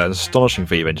altogether. An astonishing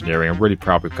feat of engineering. I'm really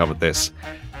proud we've covered this.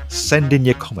 send in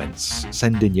your comments,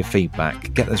 send in your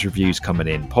feedback, get those reviews coming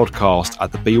in.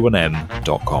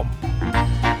 podcast@theb1m.com.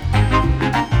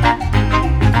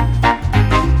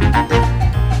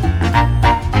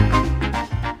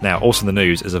 Now, also in the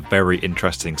news is a very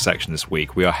interesting section this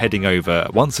week. We are heading over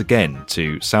once again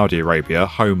to Saudi Arabia,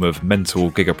 home of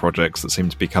mental giga projects that seem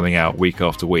to be coming out week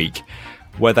after week,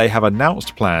 where they have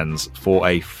announced plans for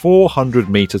a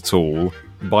 400-metre tall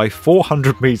by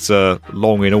 400-metre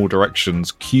long in all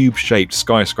directions cube-shaped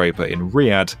skyscraper in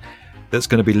Riyadh that's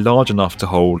going to be large enough to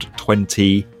hold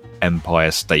 20 Empire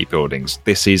State Buildings.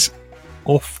 This is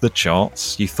off the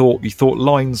charts. You thought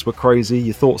lines were crazy.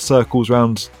 You thought circles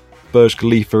around Burj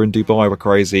Khalifa in Dubai were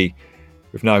crazy.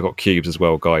 We've now got cubes as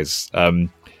well, guys. I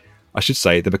should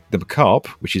say the Maqab,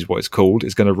 which is what it's called,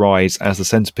 is going to rise as the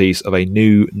centrepiece of a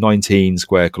new 19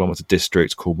 square kilometre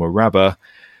district called Murabba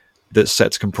that's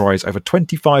set to comprise over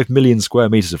 25 million square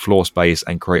metres of floor space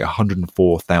and create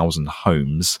 104,000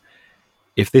 homes.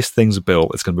 If this thing's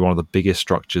built, it's going to be one of the biggest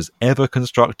structures ever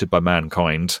constructed by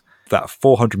mankind. That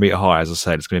 400-metre high, as I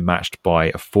said, is going to be matched by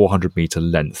a 400-metre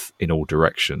length in all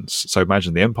directions. So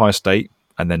imagine the Empire State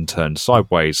and then turned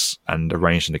sideways and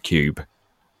arranged in a cube.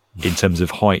 In terms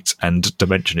of height and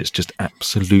dimension, it's just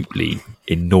absolutely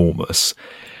enormous.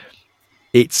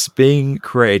 It's being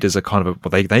created as a kind of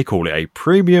they call it a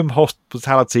premium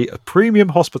hospitality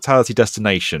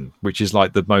destination, which is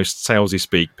like the most salesy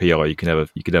speak PR you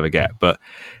could ever get. But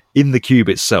in the cube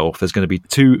itself, there's going to be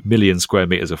 2 million square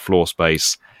meters of floor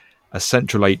space, a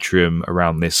central atrium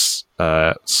around this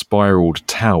spiraled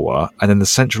tower, and then the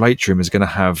central atrium is going to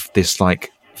have this like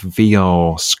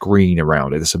VR screen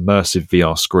around it, this immersive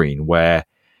VR screen where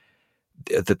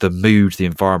the mood, the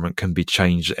environment can be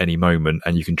changed at any moment,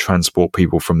 and you can transport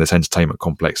people from this entertainment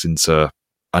complex into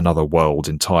another world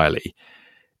entirely.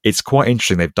 It's quite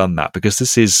interesting they've done that, because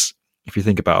this is, if you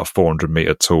think about a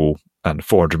 400-metre tall and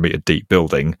 400-metre deep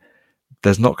building,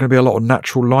 there's not going to be a lot of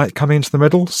natural light coming into the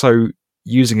middle, so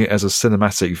using it as a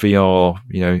cinematic VR,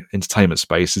 entertainment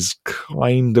space is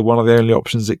kind of one of the only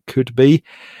options it could be.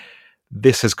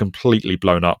 This has completely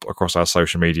blown up across our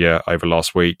social media over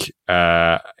last week.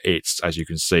 It's, as you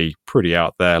can see, pretty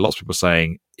out there. Lots of people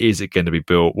saying, is it going to be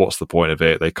built? What's the point of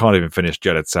it? They can't even finish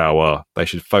Jeddah Tower. They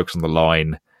should focus on the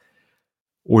line.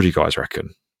 What do you guys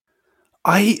reckon?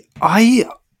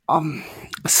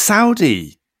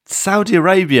 Saudi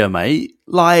Arabia, mate,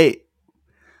 like,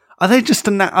 are they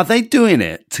doing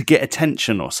it to get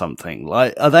attention or something?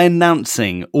 Like, are they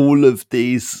announcing all of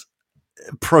these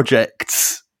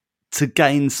projects to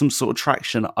gain some sort of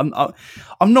traction? I'm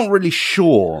not really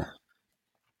sure.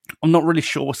 I'm not really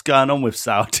sure what's going on with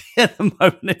Saudi at the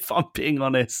moment, if I'm being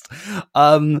honest.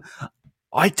 I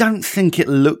don't think it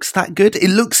looks that good. It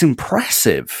looks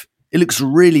impressive. It looks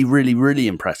really, really, really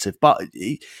impressive, but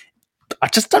I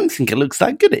just don't think it looks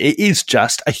that good. It is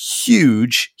just a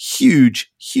huge, huge,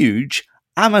 huge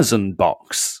Amazon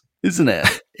box, isn't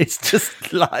it? It's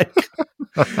just like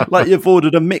you've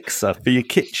ordered a mixer for your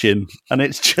kitchen and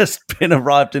it's just been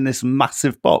arrived in this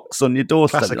massive box on your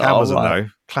doorstep. Classic Amazon, though.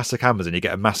 Classic Amazon. You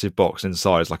get a massive box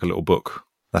inside. It's like a little book.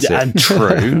 That's it. And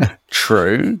true,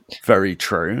 very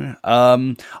true.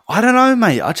 I don't know,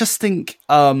 mate. I just think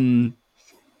I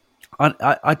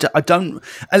don't.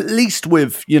 At least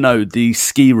with the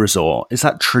ski resort, is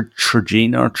that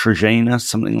Trojena,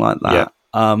 something like that.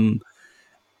 Yeah.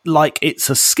 Like, it's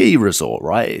a ski resort,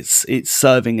 right? It's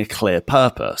serving a clear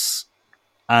purpose,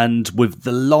 and with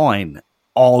the line,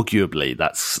 arguably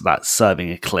that's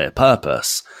serving a clear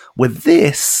purpose. With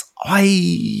this,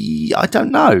 I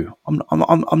don't know.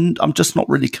 I'm just not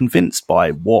really convinced by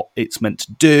what it's meant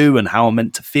to do and how I'm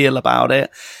meant to feel about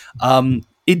it.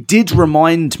 It did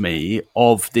remind me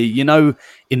of the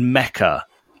in Mecca.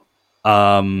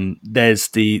 There's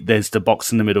the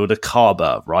box in the middle of the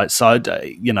Kaaba, right? So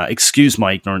excuse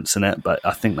my ignorance in it, but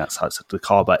I think that's how it's the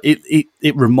Kaaba.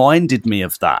 It reminded me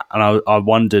of that, and I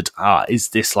wondered, is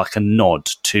this like a nod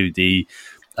to the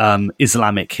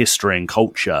Islamic history and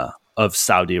culture of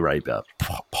Saudi Arabia?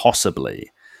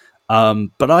 Possibly,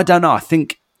 but I don't know. I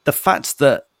think the fact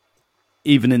that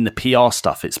even in the PR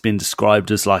stuff, it's been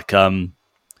described as like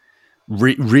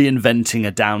reinventing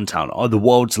a downtown, or the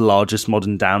world's largest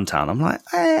modern downtown. I'm like,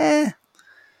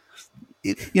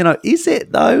 is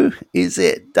it though? Is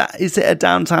it a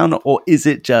downtown, or is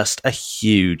it just a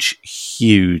huge,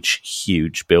 huge,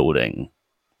 huge building?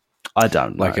 I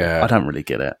don't know. I don't really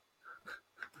get it.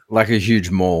 Like a huge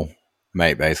mall,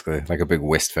 mate. Basically, like a big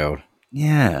Westfield.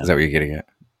 Yeah, is that what you're getting at?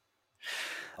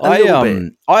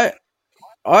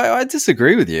 I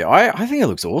disagree with you. I think it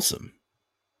looks awesome.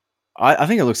 I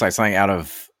think it looks like something out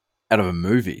of out of a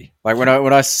movie. Like when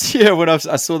I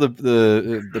saw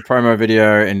the promo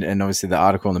video and obviously the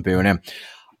article on the B&M,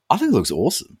 I think it looks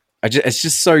awesome. It's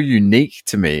just so unique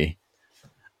to me.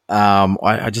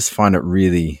 I just find it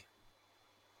really,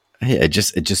 it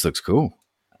just looks cool.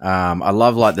 I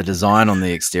love like the design on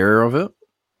the exterior of it.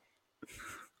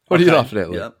 What are you laughing at,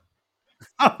 Luke? Yeah.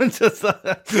 I'm just,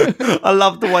 I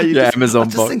love the way you Amazon I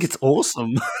just box. think it's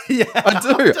awesome. Yeah, I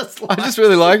do. I just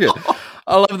really like it.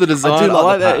 I love the design. I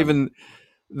like that. Even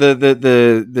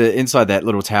the inside that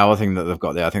little tower thing that they've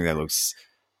got there. I think that looks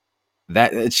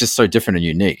it's just so different and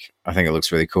unique. I think it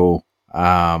looks really cool.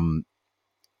 I'd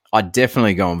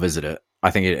definitely go and visit it.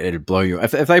 I think it'd blow you.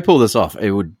 If they pull this off,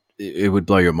 it would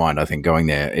blow your mind. I think going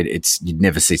there, you'd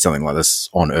never see something like this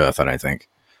on Earth. I don't think.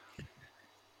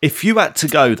 If you had to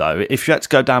go though, if you had to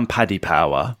go down Paddy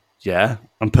Power,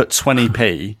 and put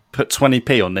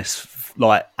 20p on this,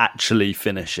 like actually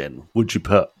finishing, would you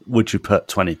put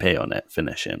 20p on it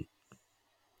finishing?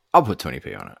 I'll put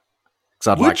 20p on it because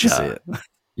I'd like to see it.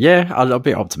 Yeah, I'll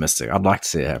be optimistic. I'd like to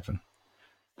see it happen.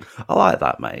 I like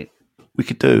that, mate. We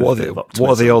could do. What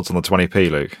are the odds on the 20p,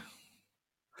 Luke?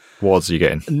 What odds are you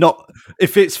getting? Not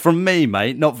if it's from me,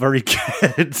 mate. Not very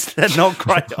good. They're not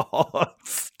great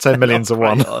odds. 10 million to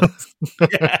 1.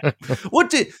 Yeah.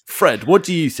 Fred? What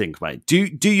do you think, mate? Do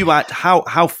you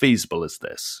how feasible is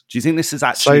this? Do you think this is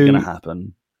actually going to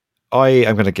happen? I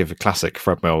am going to give a classic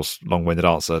Fred Mills long-winded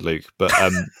answer, Luke. But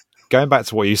going back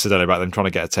to what you said earlier about them trying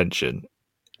to get attention,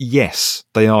 yes,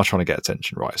 they are trying to get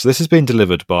attention, right? So this has been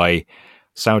delivered by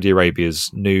Saudi Arabia's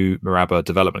new Murabba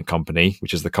Development Company,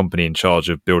 which is the company in charge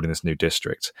of building this new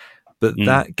district. But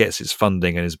that gets its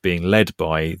funding and is being led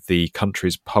by the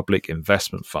country's Public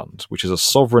Investment Fund, which is a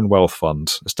sovereign wealth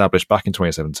fund established back in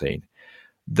 2017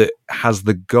 that has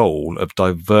the goal of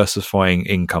diversifying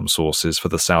income sources for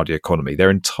the Saudi economy. Their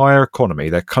entire economy,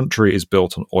 their country is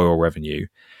built on oil revenue.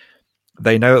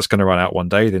 They know it's going to run out one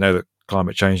day. They know that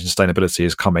climate change and sustainability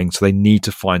is coming, so they need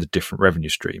to find a different revenue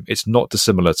stream. It's not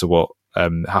dissimilar to what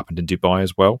happened in Dubai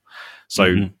as well.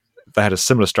 So they had a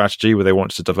similar strategy where they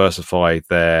wanted to diversify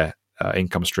their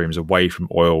income streams away from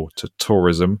oil to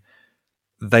tourism.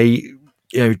 They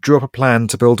drew up a plan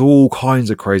to build all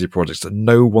kinds of crazy projects that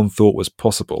no one thought was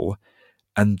possible,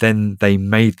 and then they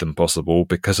made them possible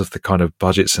because of the kind of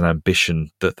budgets and ambition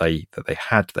that they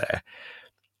had there.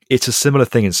 It's a similar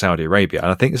thing in Saudi Arabia, and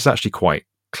I think this is actually quite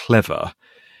clever.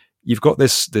 You've got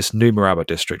this new Murabba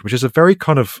district, which is a very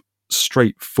kind of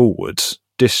straightforward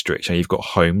district. You've got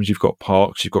homes, you've got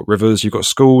parks, you've got rivers, you've got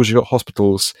schools, you've got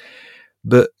hospitals.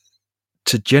 But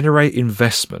to generate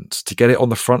investment, to get it on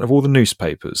the front of all the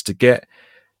newspapers, to get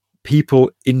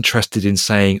people interested in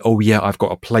saying, oh yeah, I've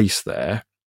got a place there,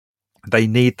 they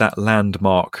need that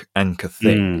landmark anchor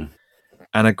thing.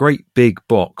 And a great big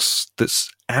box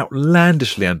that's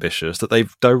outlandishly ambitious, that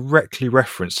they've directly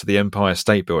referenced to the Empire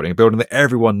State Building, a building that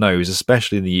everyone knows,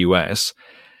 especially in the US,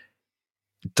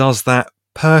 does that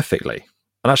perfectly.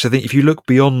 And actually, I think if you look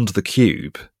beyond the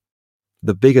cube,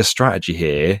 the bigger strategy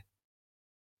here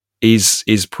is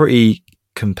pretty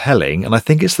compelling. And I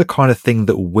think it's the kind of thing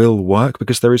that will work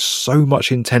because there is so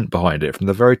much intent behind it from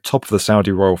the very top of the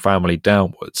Saudi royal family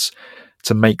downwards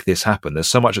to make this happen. There's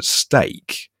so much at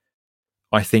stake.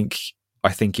 I think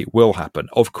it will happen.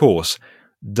 Of course,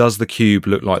 does the cube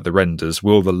look like the renders?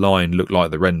 Will the line look like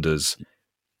the renders?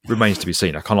 Remains to be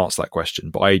seen. I can't answer that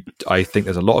question, but I think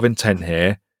there's a lot of intent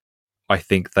here. I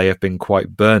think they have been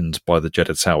quite burned by the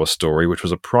Jeddah Tower story, which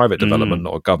was a private development,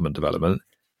 not a government development.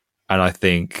 And I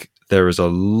think there is a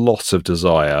lot of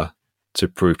desire to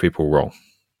prove people wrong.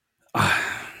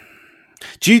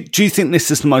 Do you think this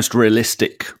is the most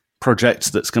realistic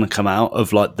project that's going to come out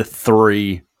of like the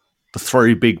three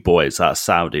big boys out of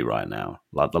Saudi right now,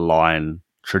 like the Line,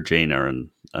 Trojena,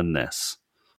 and this?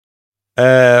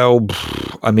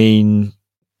 I mean,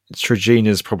 Trojena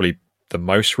is probably the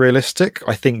most realistic.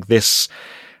 I think this,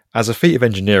 as a feat of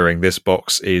engineering, this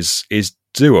box is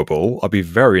doable. I'd be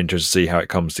very interested to see how it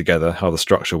comes together, how the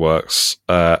structure works,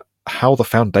 how the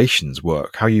foundations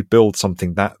work, how you build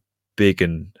something that big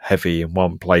and heavy in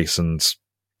one place and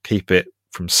keep it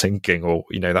from sinking, or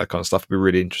that kind of stuff would be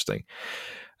really interesting.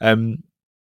 I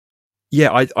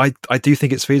do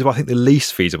think it's feasible. I think the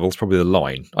least feasible is probably the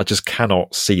Line. I just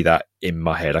cannot see that in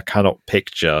my head. I cannot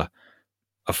picture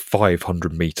a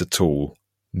 500 meter tall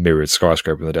mirrored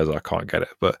skyscraper in the desert. I can't get it.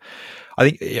 But I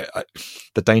think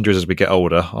the danger is as we get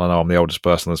older, I know I'm the oldest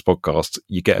person on this podcast,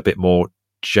 you get a bit more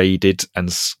jaded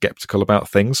and skeptical about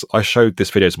things. I showed this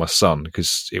video to my son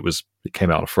because it came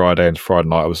out on Friday, and Friday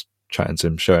night I was chatting to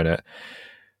him, showing it.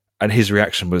 And his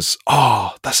reaction was,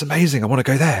 "Oh, that's amazing. I want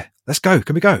to go there. Let's go.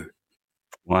 Can we go?"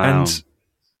 Wow. And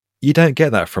You don't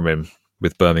get that from him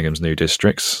with Birmingham's new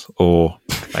districts or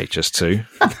HS2.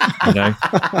 You know,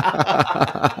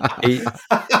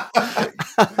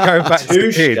 going back to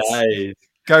the kids,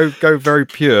 go very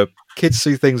pure. Kids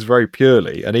see things very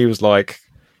purely, and he was like,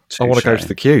 "I want to go to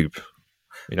the Cube."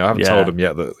 You know, I haven't told him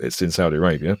yet that it's in Saudi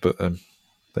Arabia, but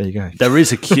there you go. There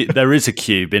is a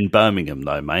Cube in Birmingham,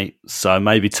 though, mate. So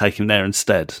maybe take him there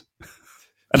instead.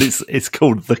 And it's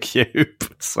called the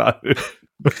Cube. So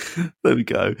there we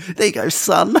go. There you go,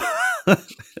 son.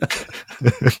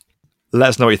 Let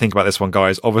us know what you think about this one,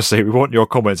 guys. Obviously, we want your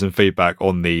comments and feedback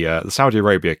on the Saudi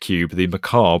Arabia Cube, the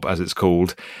Macabre, as it's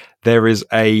called. There is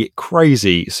a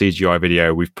crazy CGI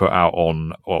video we've put out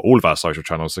on all of our social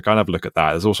channels, so go and have a look at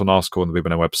that. There's also an article on the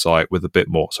B1M website with the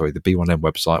B1M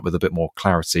website with a bit more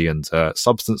clarity and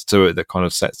substance to it that kind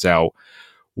of sets out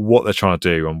what they're trying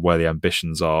to do and where the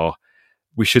ambitions are.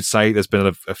 We should say there's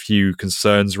been a few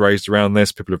concerns raised around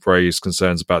this. People have raised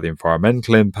concerns about the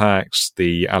environmental impacts,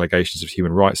 the allegations of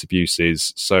human rights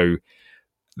abuses. So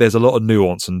there's a lot of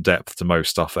nuance and depth to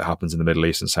most stuff that happens in the Middle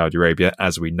East and Saudi Arabia,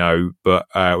 as we know. But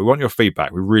we want your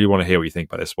feedback. We really want to hear what you think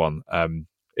about this one.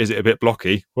 Is it a bit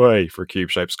blocky? Way for a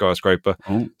cube-shaped skyscraper.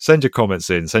 Send your comments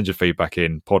in. Send your feedback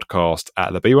in.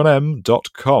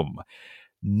 podcast@theb1m.com.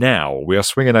 Now, we are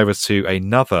swinging over to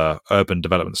another urban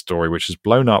development story which has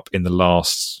blown up in the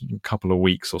last couple of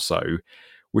weeks or so,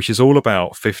 which is all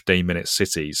about 15-minute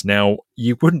cities. Now,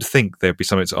 you wouldn't think there'd be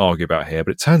something to argue about here,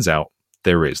 but it turns out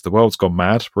there is. The world's gone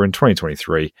mad. We're in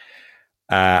 2023.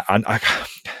 Where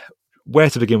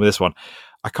to begin with this one?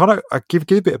 I give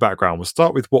a bit of background. We'll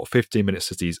start with what 15-minute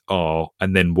cities are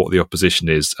and then what the opposition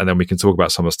is, and then we can talk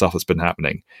about some of the stuff that's been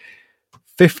happening.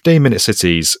 15-minute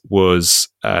cities was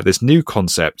this new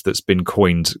concept that's been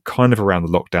coined kind of around the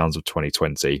lockdowns of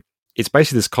 2020. It's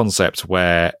basically this concept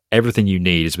where everything you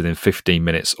need is within 15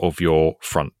 minutes of your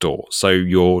front door. So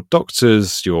your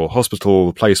doctors, your hospital,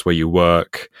 the place where you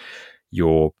work,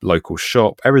 your local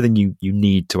shop, everything you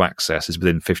need to access is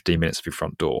within 15 minutes of your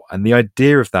front door. And the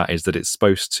idea of that is that it's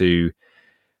supposed to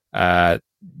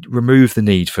remove the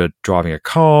need for driving a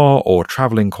car or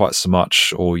traveling quite so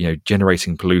much, or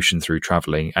generating pollution through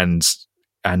traveling, and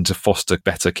to foster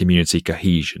better community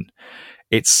cohesion.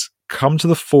 It's come to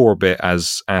the fore a bit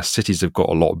as our cities have got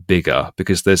a lot bigger,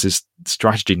 because there's this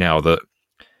strategy now that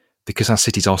because our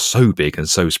cities are so big and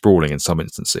so sprawling in some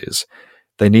instances,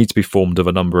 they need to be formed of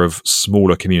a number of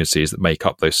smaller communities that make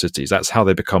up those cities. That's how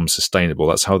they become sustainable.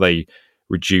 That's how they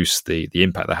reduce the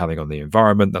impact they're having on the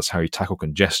environment. That's how you tackle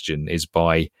congestion, is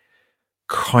by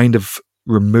kind of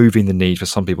removing the need for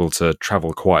some people to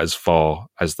travel quite as far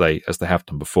as they have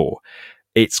done before.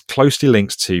 It's closely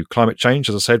linked to climate change,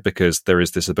 as I said, because there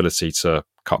is this ability to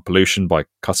cut pollution by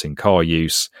cutting car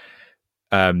use.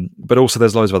 But also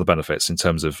there's loads of other benefits in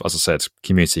terms of, as I said,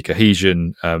 community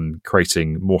cohesion,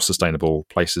 creating more sustainable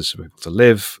places for people to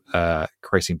live,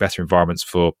 creating better environments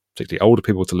for particularly older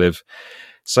people to live.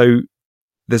 So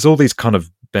there's all these kind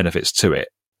of benefits to it.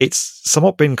 It's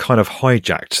somewhat been kind of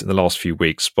hijacked in the last few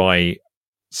weeks by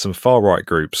some far-right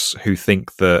groups who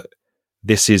think that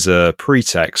this is a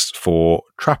pretext for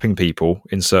trapping people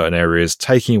in certain areas,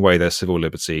 taking away their civil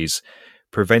liberties,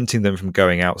 preventing them from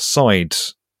going outside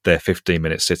their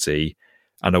 15-minute city,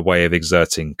 and a way of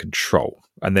exerting control.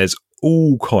 And there's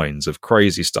all kinds of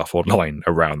crazy stuff online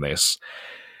around this,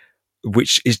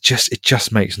 which is it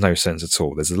just makes no sense at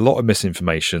all. There's a lot of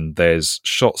misinformation. There's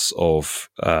shots of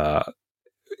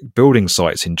building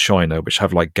sites in China which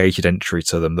have like gated entry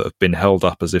to them that have been held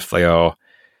up as if they are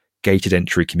gated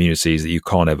entry communities that you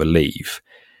can't ever leave.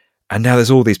 And now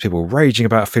there's all these people raging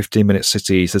about 15-minute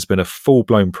cities. There's been a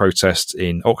full-blown protest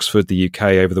in Oxford, the UK,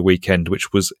 over the weekend,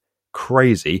 which was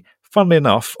crazy. Funnily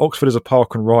enough, Oxford is a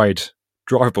park and ride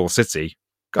drivable city.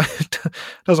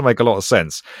 Doesn't make a lot of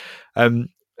sense.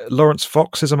 Lawrence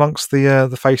Fox is amongst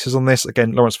the faces on this.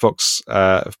 Again, Lawrence Fox,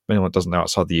 if anyone doesn't know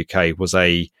outside the UK, was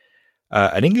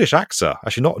an English actor.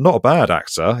 Actually, not a bad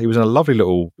actor. He was in a lovely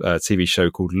little TV show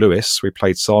called Lewis, where he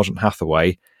played Sergeant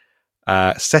Hathaway.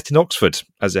 Set in Oxford,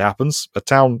 as it happens, a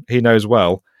town he knows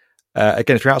well.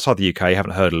 Again, if you're outside the UK, you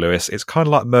haven't heard of Lewis, it's kind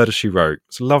of like Murder, She Wrote.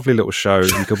 It's a lovely little show.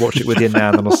 You could watch it with your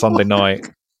nan on a Sunday night.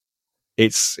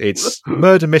 It's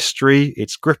murder mystery.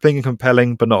 It's gripping and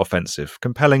compelling, but not offensive.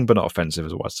 Compelling, but not offensive,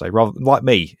 is what I'd say. Rather like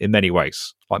me in many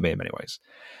ways.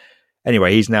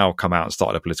 Anyway, he's now come out and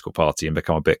started a political party and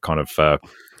become a bit kind of a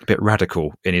bit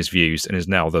radical in his views, and is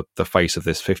now the face of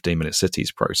this 15-minute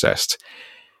cities protest.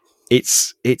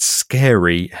 It's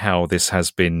scary how this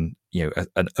has been,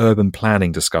 an urban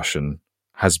planning discussion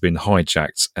has been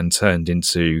hijacked and turned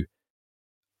into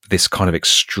this kind of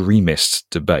extremist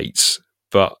debate.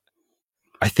 But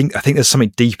I think there's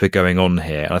something deeper going on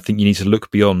here, and I think you need to look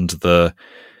beyond the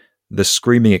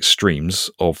screaming extremes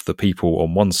of the people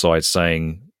on one side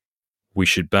saying we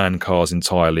should ban cars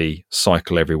entirely,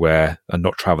 cycle everywhere, and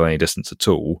not travel any distance at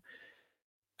all,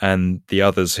 and the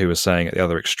others who are saying at the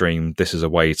other extreme, this is a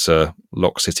way to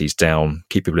lock cities down,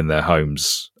 keep people in their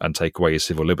homes, and take away your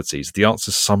civil liberties. The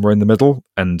answer's somewhere in the middle,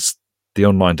 and the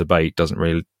online debate doesn't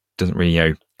really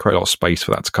create a lot of space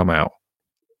for that to come out.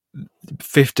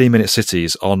 15-minute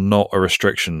cities are not a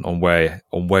restriction on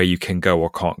where you can go or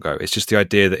can't go. It's just the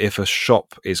idea that if a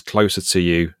shop is closer to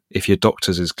you, if your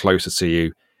doctor's is closer to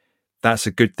you, that's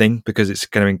a good thing because it's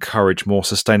going to encourage more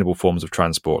sustainable forms of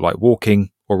transport like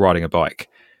walking or riding a bike.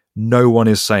 No one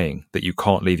is saying that you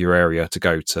can't leave your area to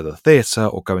go to the theatre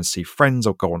or go and see friends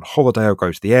or go on holiday or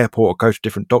go to the airport or go to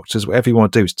different doctors. Whatever you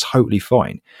want to do is totally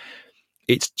fine.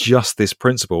 It's just this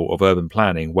principle of urban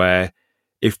planning where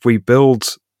if we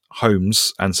build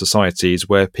homes and societies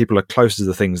where people are closer to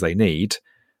the things they need,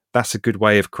 that's a good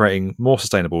way of creating more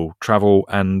sustainable travel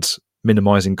and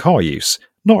minimising car use,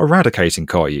 not eradicating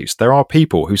car use. There are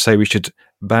people who say we should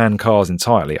ban cars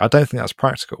entirely. I don't think that's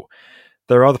practical.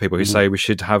 There are other people who say we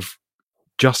should have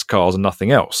just cars and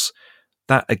nothing else.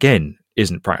 That, again,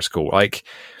 isn't practical. Like,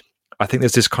 I think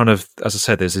there's this kind of, as I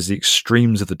said, there's the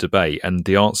extremes of the debate, and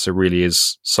the answer really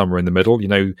is somewhere in the middle.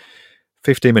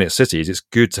 15-minute cities, it's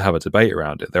good to have a debate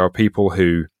around it. There are people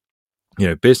who,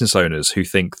 business owners who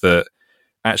think that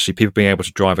actually people being able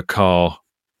to drive a car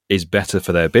is better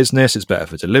for their business, it's better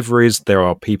for deliveries. There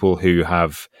are people who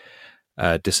have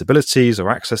disabilities or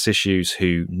access issues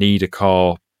who need a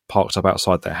car parked up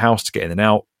outside their house to get in and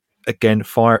out. Again,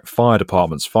 fire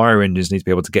departments, fire engines need to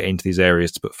be able to get into these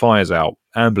areas to put fires out,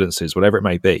 ambulances, whatever it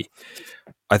may be.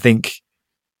 I think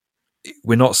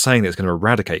we're not saying that it's going to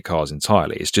eradicate cars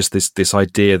entirely. It's just this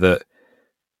idea that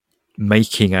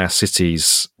making our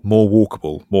cities more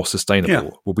walkable, more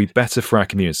sustainable will be better for our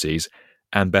communities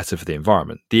and better for the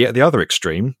environment. The other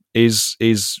extreme is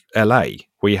LA.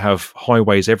 We have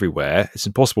highways everywhere. It's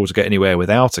impossible to get anywhere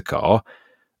without a car,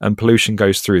 and pollution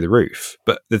goes through the roof.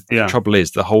 But the trouble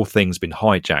is the whole thing's been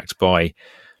hijacked by,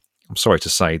 I'm sorry to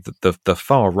say, the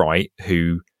far right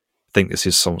who think this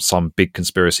is some big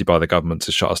conspiracy by the government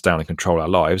to shut us down and control our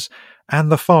lives,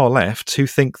 and the far left who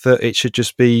think that it should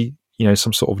just be,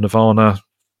 some sort of nirvana,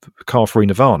 car-free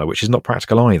nirvana, which is not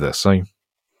practical either. So,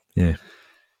 yeah.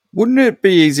 Wouldn't it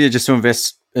be easier just to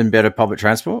invest in better public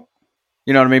transport?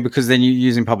 You know what I mean? Because then you're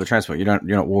using public transport. You're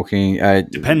not walking.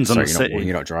 Depends on the city.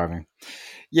 You're not driving.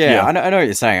 Yeah. I know what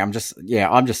you're saying. I'm just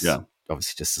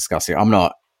obviously just discussing. I'm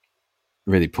not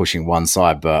really pushing one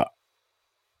side, but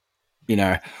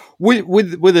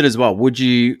with it as well,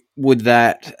 would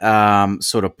that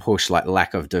sort of push like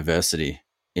lack of diversity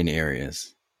in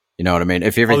areas? You know what I mean?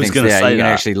 If everything's there, you're going to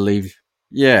actually leave.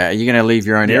 Yeah, you're going to leave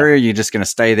your own area. You're just going to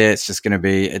stay there. It's just going to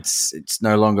be. It's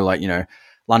no longer like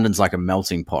London's like a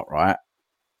melting pot, right?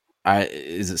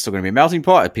 Is it still going to be a melting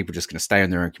pot? Are people just going to stay in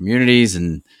their own communities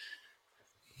and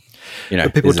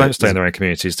But people don't stay in their own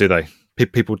communities, do they?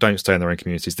 People don't stay in their own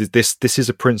communities. This is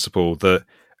a principle that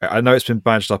I know it's been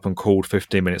badged up and called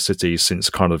 15-minute cities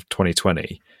since kind of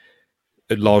 2020,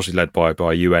 largely led by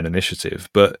a UN initiative.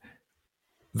 But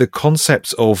the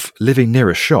concept of living near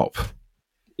a shop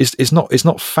is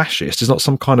not fascist. It's not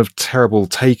some kind of terrible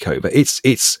takeover.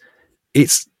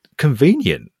 It's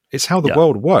convenient. It's how the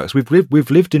world works.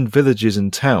 We've lived in villages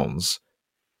and towns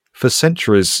for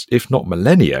centuries, if not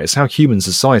millennia. It's how human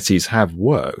societies have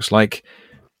worked. Like,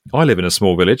 I live in a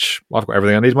small village. I've got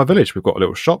everything I need in my village. We've got a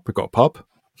little shop. We've got a pub.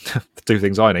 The two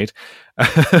things I need.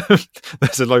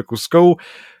 There's a local school.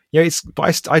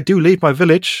 But I do leave my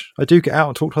village. I do get out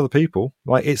and talk to other people.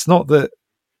 Like, it's not that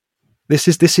this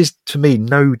is to me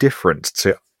no different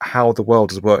to how the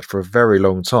world has worked for a very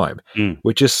long time.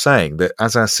 We're just saying that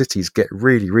as our cities get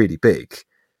really, really big,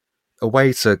 a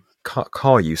way to cut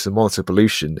car use and monitor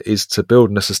pollution is to build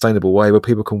in a sustainable way where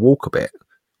people can walk a bit.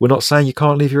 We're not saying you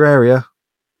can't leave your area.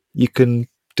 You can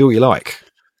do what you like.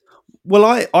 Well,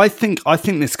 I think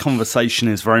this conversation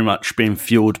is very much being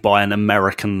fueled by an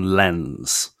American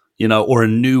lens, or a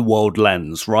New World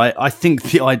lens, right? I think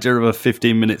the idea of a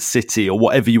 15-minute city or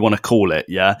whatever you want to call it,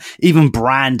 even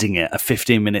branding it a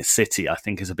 15-minute city, I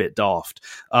think is a bit daft.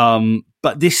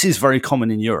 But this is very common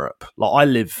in Europe. Like,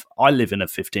 I live in a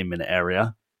 15-minute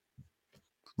area,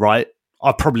 right?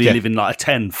 I probably live in like a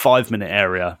 5-minute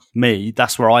area.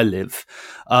 That's where I live.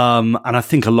 And I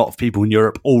think a lot of people in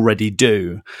Europe already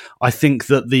do. I think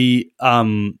that the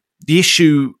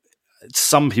issue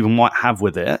some people might have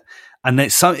with it, and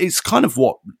it's kind of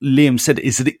what Liam said,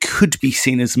 is that it could be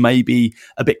seen as maybe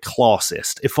a bit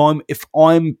classist. If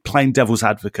I'm playing devil's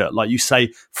advocate, like you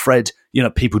say, Fred,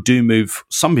 people do move.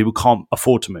 Some people can't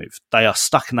afford to move. They are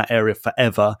stuck in that area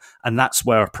forever, and that's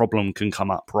where a problem can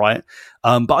come up, right?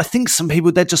 But I think some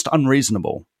people, they're just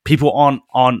unreasonable. People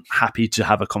aren't happy to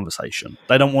have a conversation.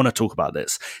 They don't want to talk about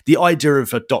this. The idea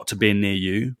of a doctor being near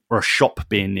you, or a shop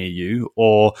being near you,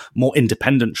 or more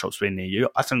independent shops being near you,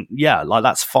 I think,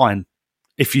 that's fine.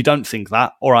 If you don't think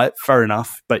that, all right, fair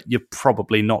enough, but you're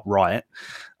probably not right.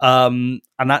 And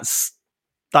that's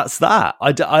that.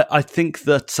 I think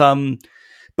that,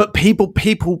 but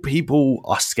people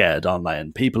are scared, aren't they?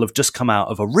 And people have just come out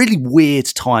of a really weird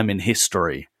time in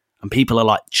history, and people are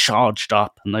like charged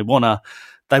up, and they want to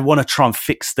try and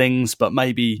fix things, but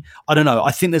maybe, I don't know.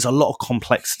 I think there's a lot of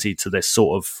complexity to this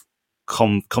sort of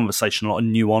conversation, a lot of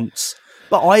nuance.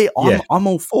 But I'm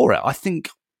all for it. I think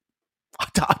I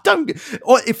don't.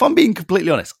 Or if I'm being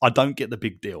completely honest, I don't get the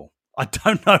big deal. I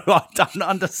don't know. I don't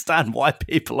understand why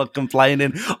people are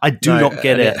complaining. I do not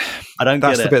get it. I don't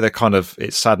get it. That's the bit that kind of,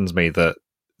 it saddens me that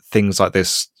things like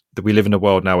this, that we live in a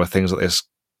world now where things like this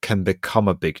can become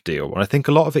a big deal. And I think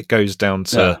a lot of it goes down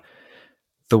to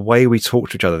the way we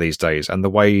talk to each other these days and the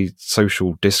way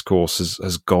social discourse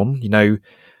has gone.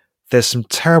 There's some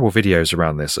terrible videos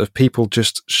around this of people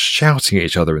just shouting at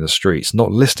each other in the streets,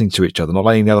 not listening to each other, not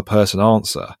letting the other person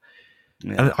answer.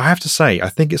 Yeah. And I have to say, I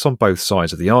think it's on both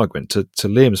sides of the argument. To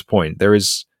Liam's point, there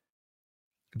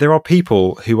are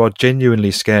people who are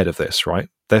genuinely scared of this, right?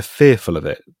 They're fearful of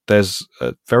it. There's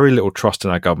very little trust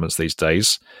in our governments these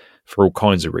days for all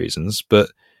kinds of reasons.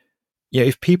 But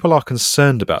if people are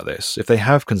concerned about this, if they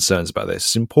have concerns about this,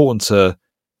 it's important to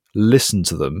listen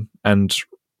to them and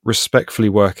respectfully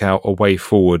work out a way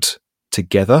forward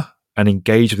together and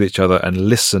engage with each other and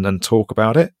listen and talk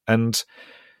about it. And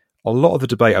a lot of the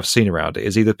debate I've seen around it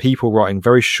is either people writing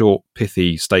very short,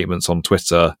 pithy statements on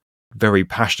Twitter, very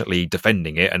passionately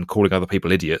defending it and calling other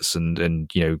people idiots and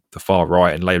the far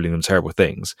right and labelling them terrible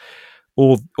things,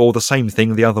 or the same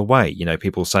thing the other way.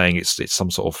 People saying it's some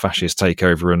sort of fascist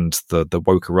takeover and the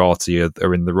wokerati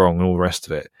are in the wrong and all the rest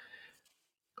of it.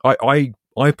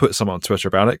 I put something on Twitter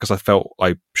about it because I felt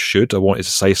I wanted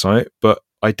to say something, but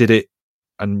I did it,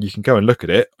 and you can go and look at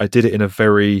it. I did it in a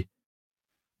very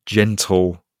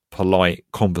gentle, polite,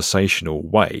 conversational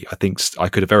way. I think I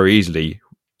could have very easily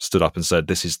stood up and said,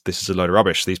 this is a load of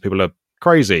rubbish. These people are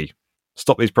crazy.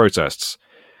 Stop these protests.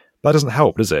 That doesn't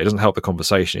help, does it? It doesn't help the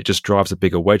conversation. It just drives a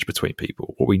bigger wedge between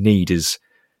people. What we need is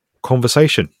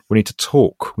conversation. We need to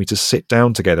talk. We need to sit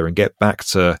down together and get back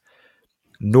to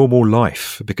normal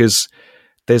life, because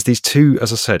there's these two,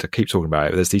 as I said, I keep talking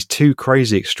about it, there's these two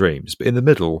crazy extremes, but in the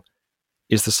middle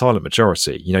is the silent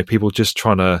majority. People just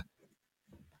trying to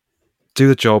do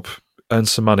the job, earn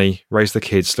some money, raise the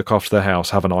kids, look after their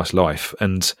house, have a nice life.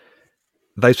 And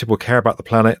those people care about the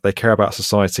planet, they care about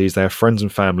societies, they have friends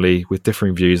and family with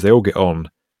differing views, they all get on.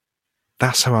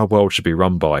 That's how our world should be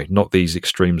run by, not these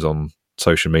extremes on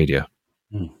social media.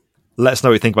 Let us know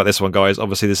what you think about this one, guys.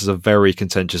 Obviously, this is a very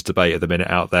contentious debate at the minute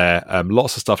out there.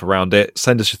 Lots of stuff around it.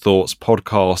 Send us your thoughts,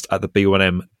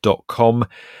 podcast@theb1m.com.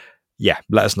 Yeah,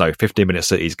 let us know. 15-minute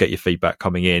cities, get your feedback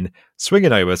coming in.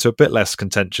 Swinging over to a bit less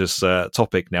contentious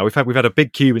topic now. We've had a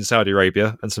big queue in Saudi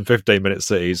Arabia and some 15-minute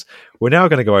cities. We're now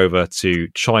going to go over to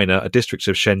China, a district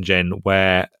of Shenzhen,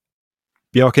 where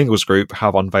Bjarke Ingels Group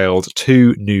have unveiled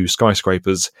 2 new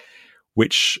skyscrapers,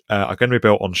 which are going to be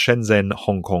built on Shenzhen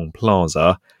Hong Kong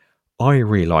Plaza. I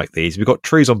really like these. We've got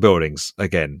trees on buildings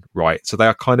again, right? So they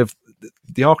are kind of,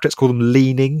 the architects call them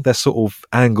leaning. They're sort of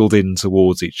angled in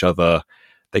towards each other.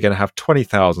 They're going to have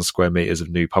 20,000 square meters of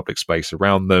new public space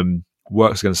around them.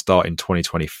 Work's going to start in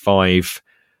 2025.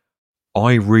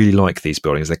 I really like these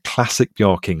buildings. They're classic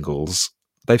Bjarke Ingels.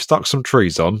 They've stuck some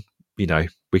trees on. We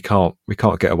can't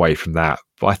get away from that.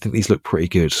 But I think these look pretty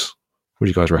good. What do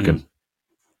you guys reckon?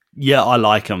 Yeah, I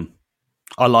like them.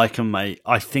 Mate.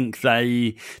 I think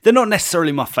they're not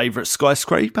necessarily my favourite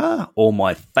skyscraper or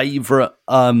my favourite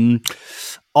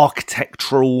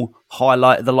architectural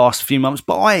highlight of the last few months,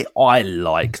 but I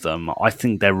like them. I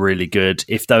think they're really good.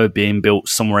 If they were being built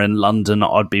somewhere in London,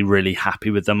 I'd be really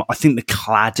happy with them. I think the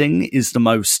cladding is the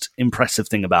most impressive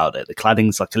thing about it. The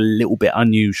cladding's like a little bit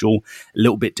unusual, a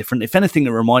little bit different. If anything,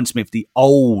 it reminds me of the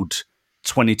old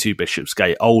 22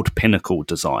 Bishopsgate, old Pinnacle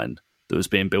design that was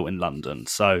being built in London.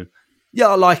 So yeah,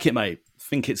 I like it, mate. I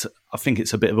think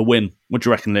it's a bit of a win. What do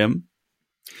you reckon, Liam?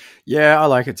 Yeah, I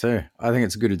like it too. I think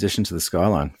it's a good addition to the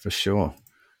skyline for sure.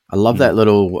 I love that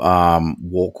little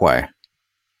walkway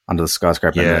under the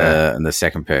skyscraper in the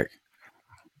second pick.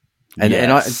 And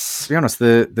to be honest,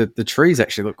 the trees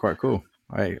actually look quite cool.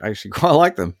 I actually quite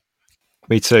like them.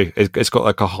 Me too. It's got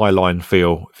like a High Line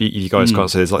feel. If you guys can't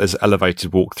see, there's like this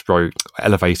elevated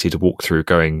walkthrough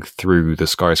going through the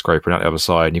skyscraper and out the other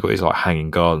side, and you've got these like hanging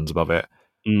gardens above it.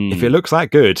 If it looks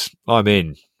that good, I'm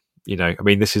in. You know, I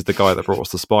mean, this is the guy that brought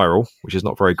us the Spiral, which is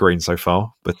not very green so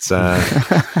far, but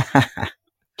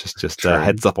just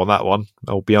heads up on that one,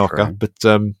 old Bianca. But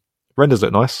renders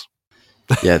look nice.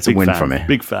 Yeah, it's a win for me.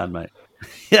 Big fan, mate.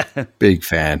 Yeah, big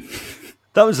fan.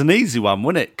 That was an easy one,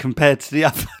 wasn't it, compared to the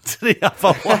other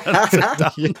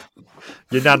one?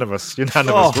 Unanimous.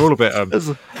 Oh,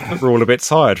 we're all a bit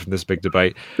tired from this big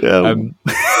debate. Yeah.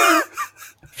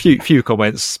 Few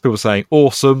comments. People saying,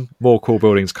 awesome, more cool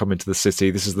buildings come into the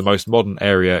city. This is the most modern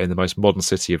area in the most modern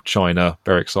city of China.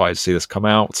 Very excited to see this come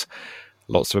out.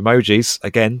 Lots of emojis.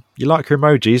 Again, you like your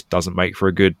emojis. Doesn't make for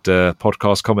a good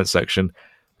podcast comment section.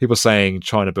 People saying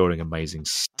China building amazing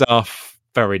stuff.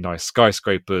 Very nice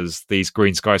skyscrapers. These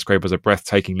green skyscrapers are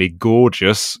breathtakingly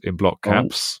gorgeous in block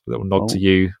caps. That will nod to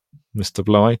you, Mr.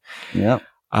 Bly. Yeah.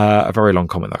 A very long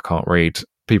comment that I can't read.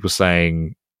 People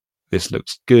saying this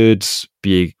looks good.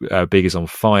 Big is on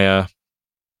fire.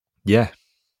 Yeah.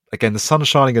 Again, the sun's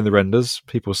shining in the renders.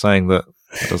 People saying that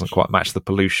it doesn't quite match the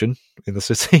pollution in the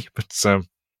city. But there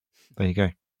you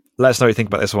go. Let us know what you think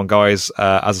about this one, guys.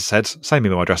 As I said, same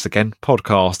email address again,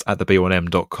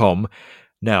 podcast@theb1m.com.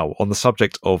 Now, on the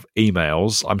subject of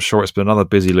emails, I'm sure it's been another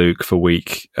busy Luke for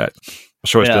week. I'm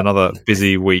sure it's been another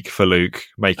busy week for Luke,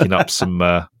 making up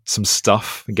some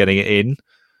stuff and getting it in.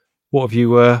 What have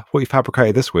you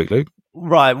fabricated this week, Luke?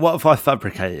 Right, what have I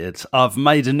fabricated? I've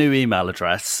made a new email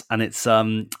address, and it's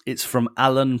from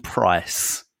Alan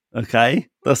Price. Okay,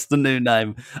 that's the new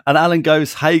name. And Alan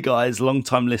goes, "Hey guys,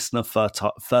 long-time listener,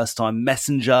 first-time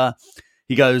messenger."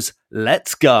 He goes,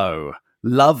 "Let's go.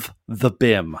 Love the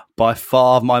BIM, by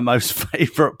far my most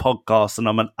favourite podcast, and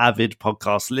I'm an avid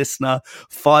podcast listener,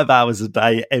 5 hours a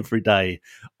day, every day.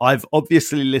 I've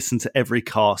obviously listened to every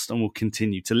cast and will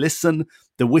continue to listen.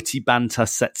 The witty banter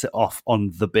sets it off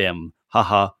on the BIM.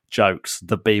 Haha, jokes,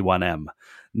 the B1M.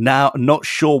 Now, not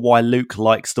sure why Luke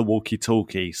likes the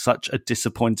walkie-talkie. Such a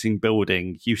disappointing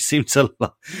building. You seem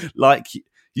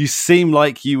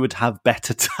like you would have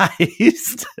better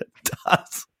taste."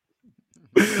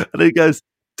 And he goes,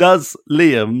 "Does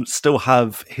Liam still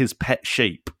have his pet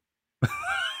sheep?"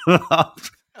 And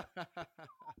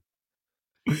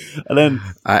then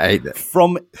I ate it.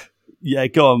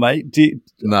 Go on, mate.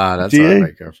 No, that's all right,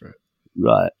 mate. Go for it.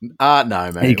 Right.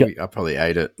 No, mate. I probably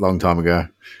ate it a long time ago.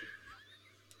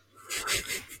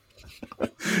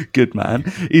 Good man.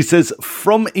 He says,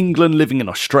 "From England, living in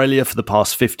Australia for the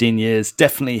past 15 years,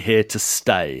 definitely here to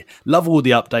stay. Love all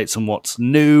the updates on what's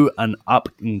new and up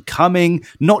and coming.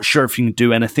 Not sure if you can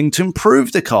do anything to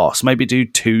improve the cast. Maybe do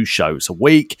 2 shows a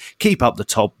week. Keep up the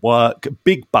top work.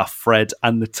 Big buff Fred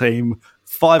and the team.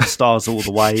 5 stars all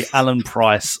the way. Alan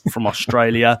Price from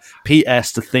Australia.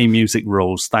 PS, the theme music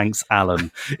rules. Thanks,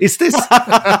 Alan." Is this...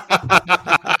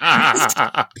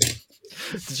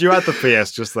 Did you add the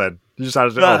PS just then? You just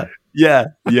added it on? Yeah,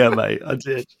 mate, I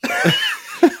did.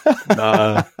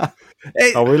 No.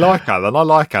 We like Alan. I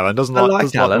like Alan. Doesn't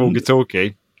like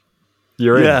walkie-talkie.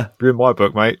 You're in. You're in my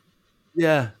book, mate.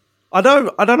 Yeah. I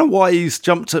don't know why he's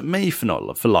jumped at me for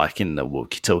liking the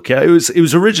walkie-talkie. It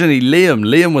was originally Liam.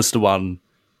 Liam was the one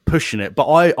pushing it, but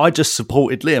I just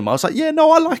supported Liam. I was like, yeah,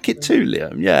 no, I like it too,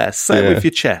 Liam. Yeah, say it with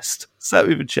your chest.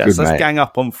 Good, Let's gang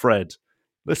up on Fred.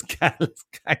 Let's gang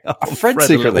up on Fred. Fred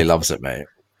secretly loves it, mate.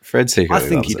 Fred secretly I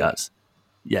think loves he it. does.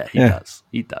 Yeah, he does.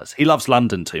 He does. He loves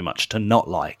London too much to not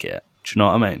like it. Do you know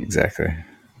what I mean? Exactly.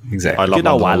 I love London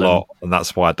a lot, and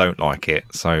that's why I don't like it.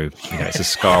 So, it's a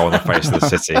scar on the face of the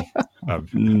city.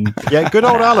 Good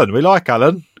old Alan. We like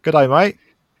Alan. Good day, mate.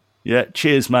 Yeah,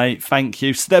 cheers, mate. Thank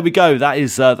you. So there we go.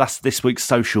 That's this week's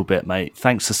social bit, mate.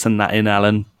 Thanks for sending that in,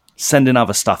 Alan. Send in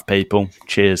other stuff, people.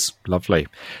 Cheers. Lovely.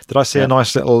 Did I see a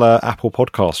nice little Apple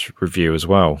Podcast review as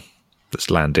well that's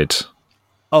landed?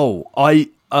 Oh,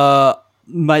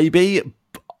 maybe,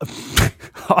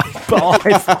 but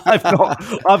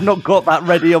I've not got that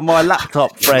ready on my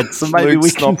laptop, Fred. So maybe we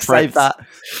can save that.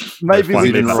 Maybe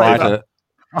we can save that.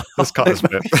 Let's cut this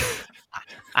bit.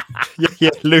 Yeah,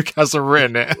 Luke hasn't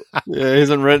written it. Yeah, he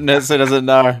hasn't written it, so he doesn't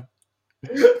know.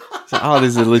 So,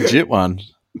 this is a legit one.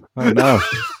 Oh no.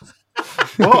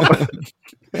 What?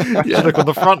 Yeah, look on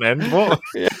the front end. What?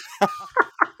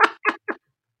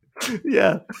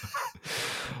 Yeah.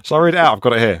 So I read it out. I've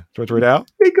got it here. Do you want to read it out?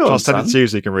 I'll send it to you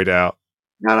so you can read it out.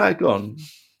 No, go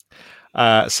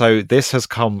on. So this has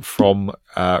come from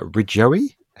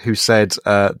Rijoey, who said,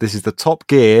 "This is the top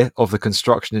gear of the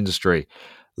construction industry.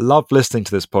 Love listening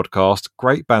to this podcast.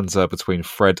 Great banter between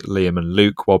Fred, Liam and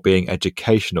Luke while being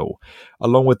educational.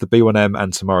 Along with the B1M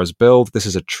and Tomorrow's Build, this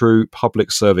is a true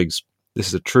public service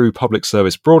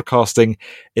broadcasting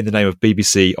in the name of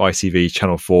BBC, ITV,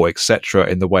 Channel 4, etc.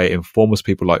 in the way it informs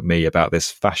people like me about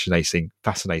this fascinating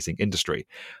industry.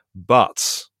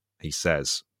 But, he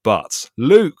says,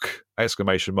 Luke, !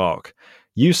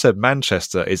 You said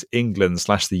Manchester is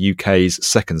England/the UK's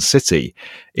second city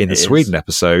in the Sweden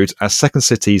episode, as second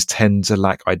cities tend to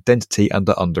lack identity and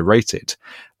are underrated.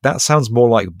 That sounds more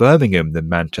like Birmingham than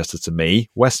Manchester to me,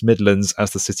 West Midlands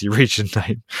as the city region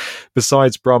name.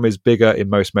 Besides, Brum is bigger in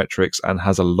most metrics and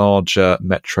has a larger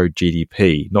metro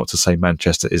GDP. Not to say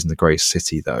Manchester isn't a great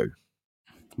city, though.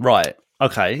 Right,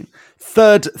 okay.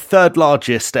 Third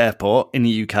largest airport in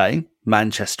the UK,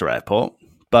 Manchester Airport.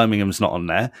 Birmingham's not on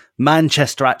there.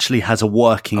 Manchester actually has a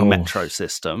working metro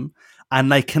system,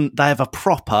 and they have a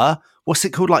proper, what's it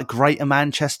called, like Greater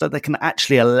Manchester? They can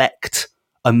actually elect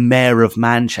a mayor of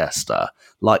Manchester,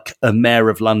 like a mayor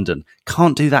of London.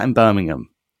 Can't do that in Birmingham.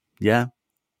 Yeah.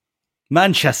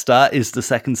 Manchester is the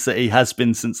second city, has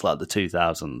been since like the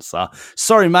 2000s.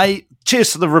 Sorry, mate.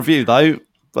 Cheers to the review, though.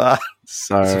 But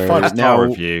so it's a 5-star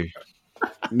review.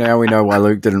 Now we know why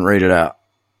Luke didn't read it out.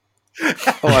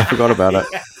 Oh, I forgot about it.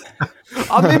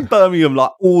 I'm in Birmingham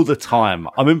like all the time.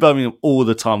 I'm in Birmingham all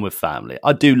the time with family.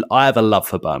 I have a love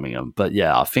for Birmingham, but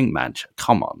yeah, I think Manchester.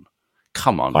 Come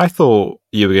on. I thought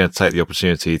you were going to take the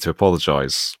opportunity to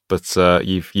apologise, but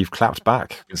you've clapped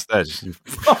back instead.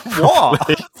 What?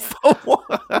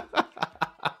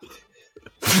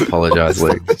 Apologise,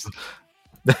 Luke.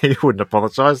 You wouldn't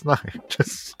apologise, no.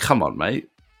 Just come on, mate.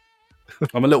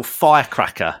 I'm a little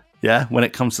firecracker. Yeah, when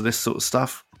it comes to this sort of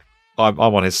stuff. I'm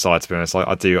on his side, to be honest.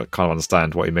 I do kind of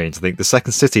understand what he means. I think the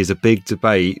second city is a big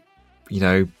debate,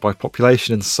 by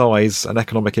population and size and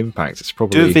economic impact. It's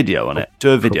probably do a video on it.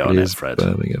 Do a video on it, Fred.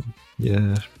 Birmingham.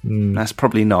 Yeah, that's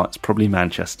probably not. It's probably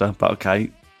Manchester, but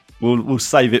okay. We'll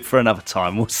save it for another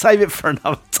time.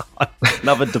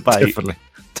 Another debate.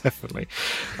 Definitely.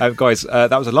 Guys,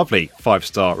 that was a lovely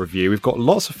 5-star review. We've got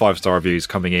lots of 5-star reviews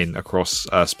coming in across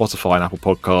Spotify and Apple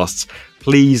Podcasts.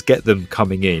 Please get them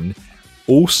coming in.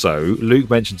 Also,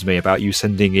 Luke mentioned to me about you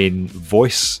sending in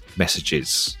voice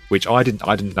messages, which I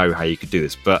didn't know how you could do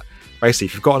this. But basically,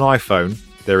 if you've got an iPhone,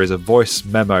 there is a voice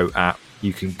memo app.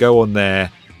 You can go on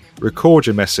there, record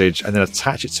your message, and then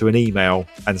attach it to an email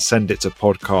and send it to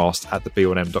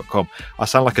podcast@theb1m.com. I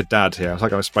sound like a dad here. I was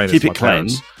like I'm explaining this to my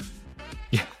parents.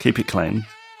 Yeah, keep it clean.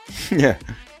 Yeah.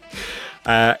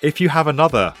 If you have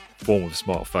another form of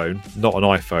smartphone, not an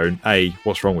iPhone, A,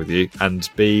 what's wrong with you? And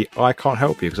B, I can't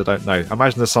help you because I don't know. I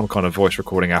imagine there's some kind of voice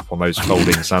recording app on those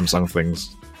folding Samsung things.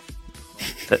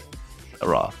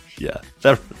 There are, yeah.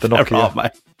 The Nokia,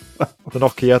 mate. The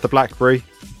Nokia, the BlackBerry.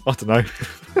 I don't know.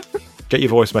 Get your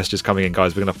voice messages coming in,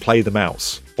 guys. We're going to play them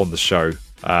out on the show.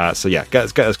 So yeah,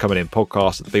 get us coming in.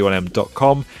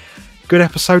 Podcast@b1m.com. Good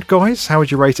episode, guys. How would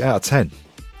you rate it out of 10?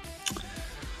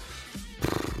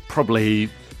 Probably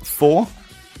 4.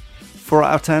 4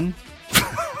 out of 10.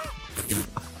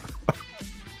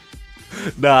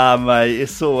 Nah, mate,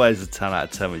 it's always a 10 out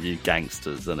of 10 with you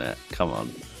gangsters, isn't it? Come on.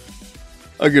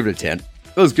 I'll give it a 10.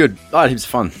 It was good. Oh, it was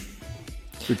fun.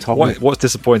 What's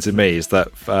disappointed me is that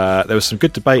there was some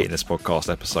good debate in this podcast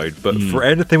episode, but for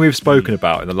anything we've spoken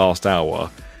about in the last hour,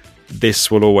 this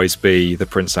will always be the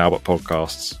Prince Albert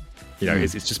podcasts.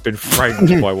 It's just been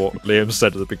framed by what Liam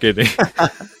said at the beginning.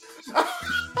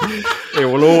 It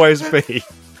will always be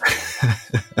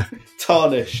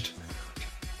tarnished.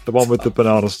 The one with the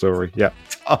banana story, yeah.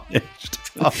 Tarnished.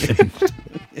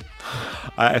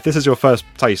 If this is your first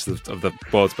taste of the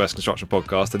world's best construction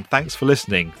podcast, then thanks for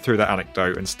listening through that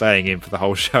anecdote and staying in for the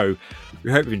whole show.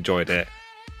 We hope you enjoyed it.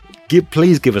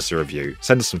 Please give us a review,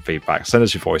 send us some feedback, send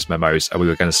us your voice memos, and we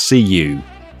are going to see you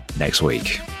next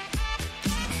week.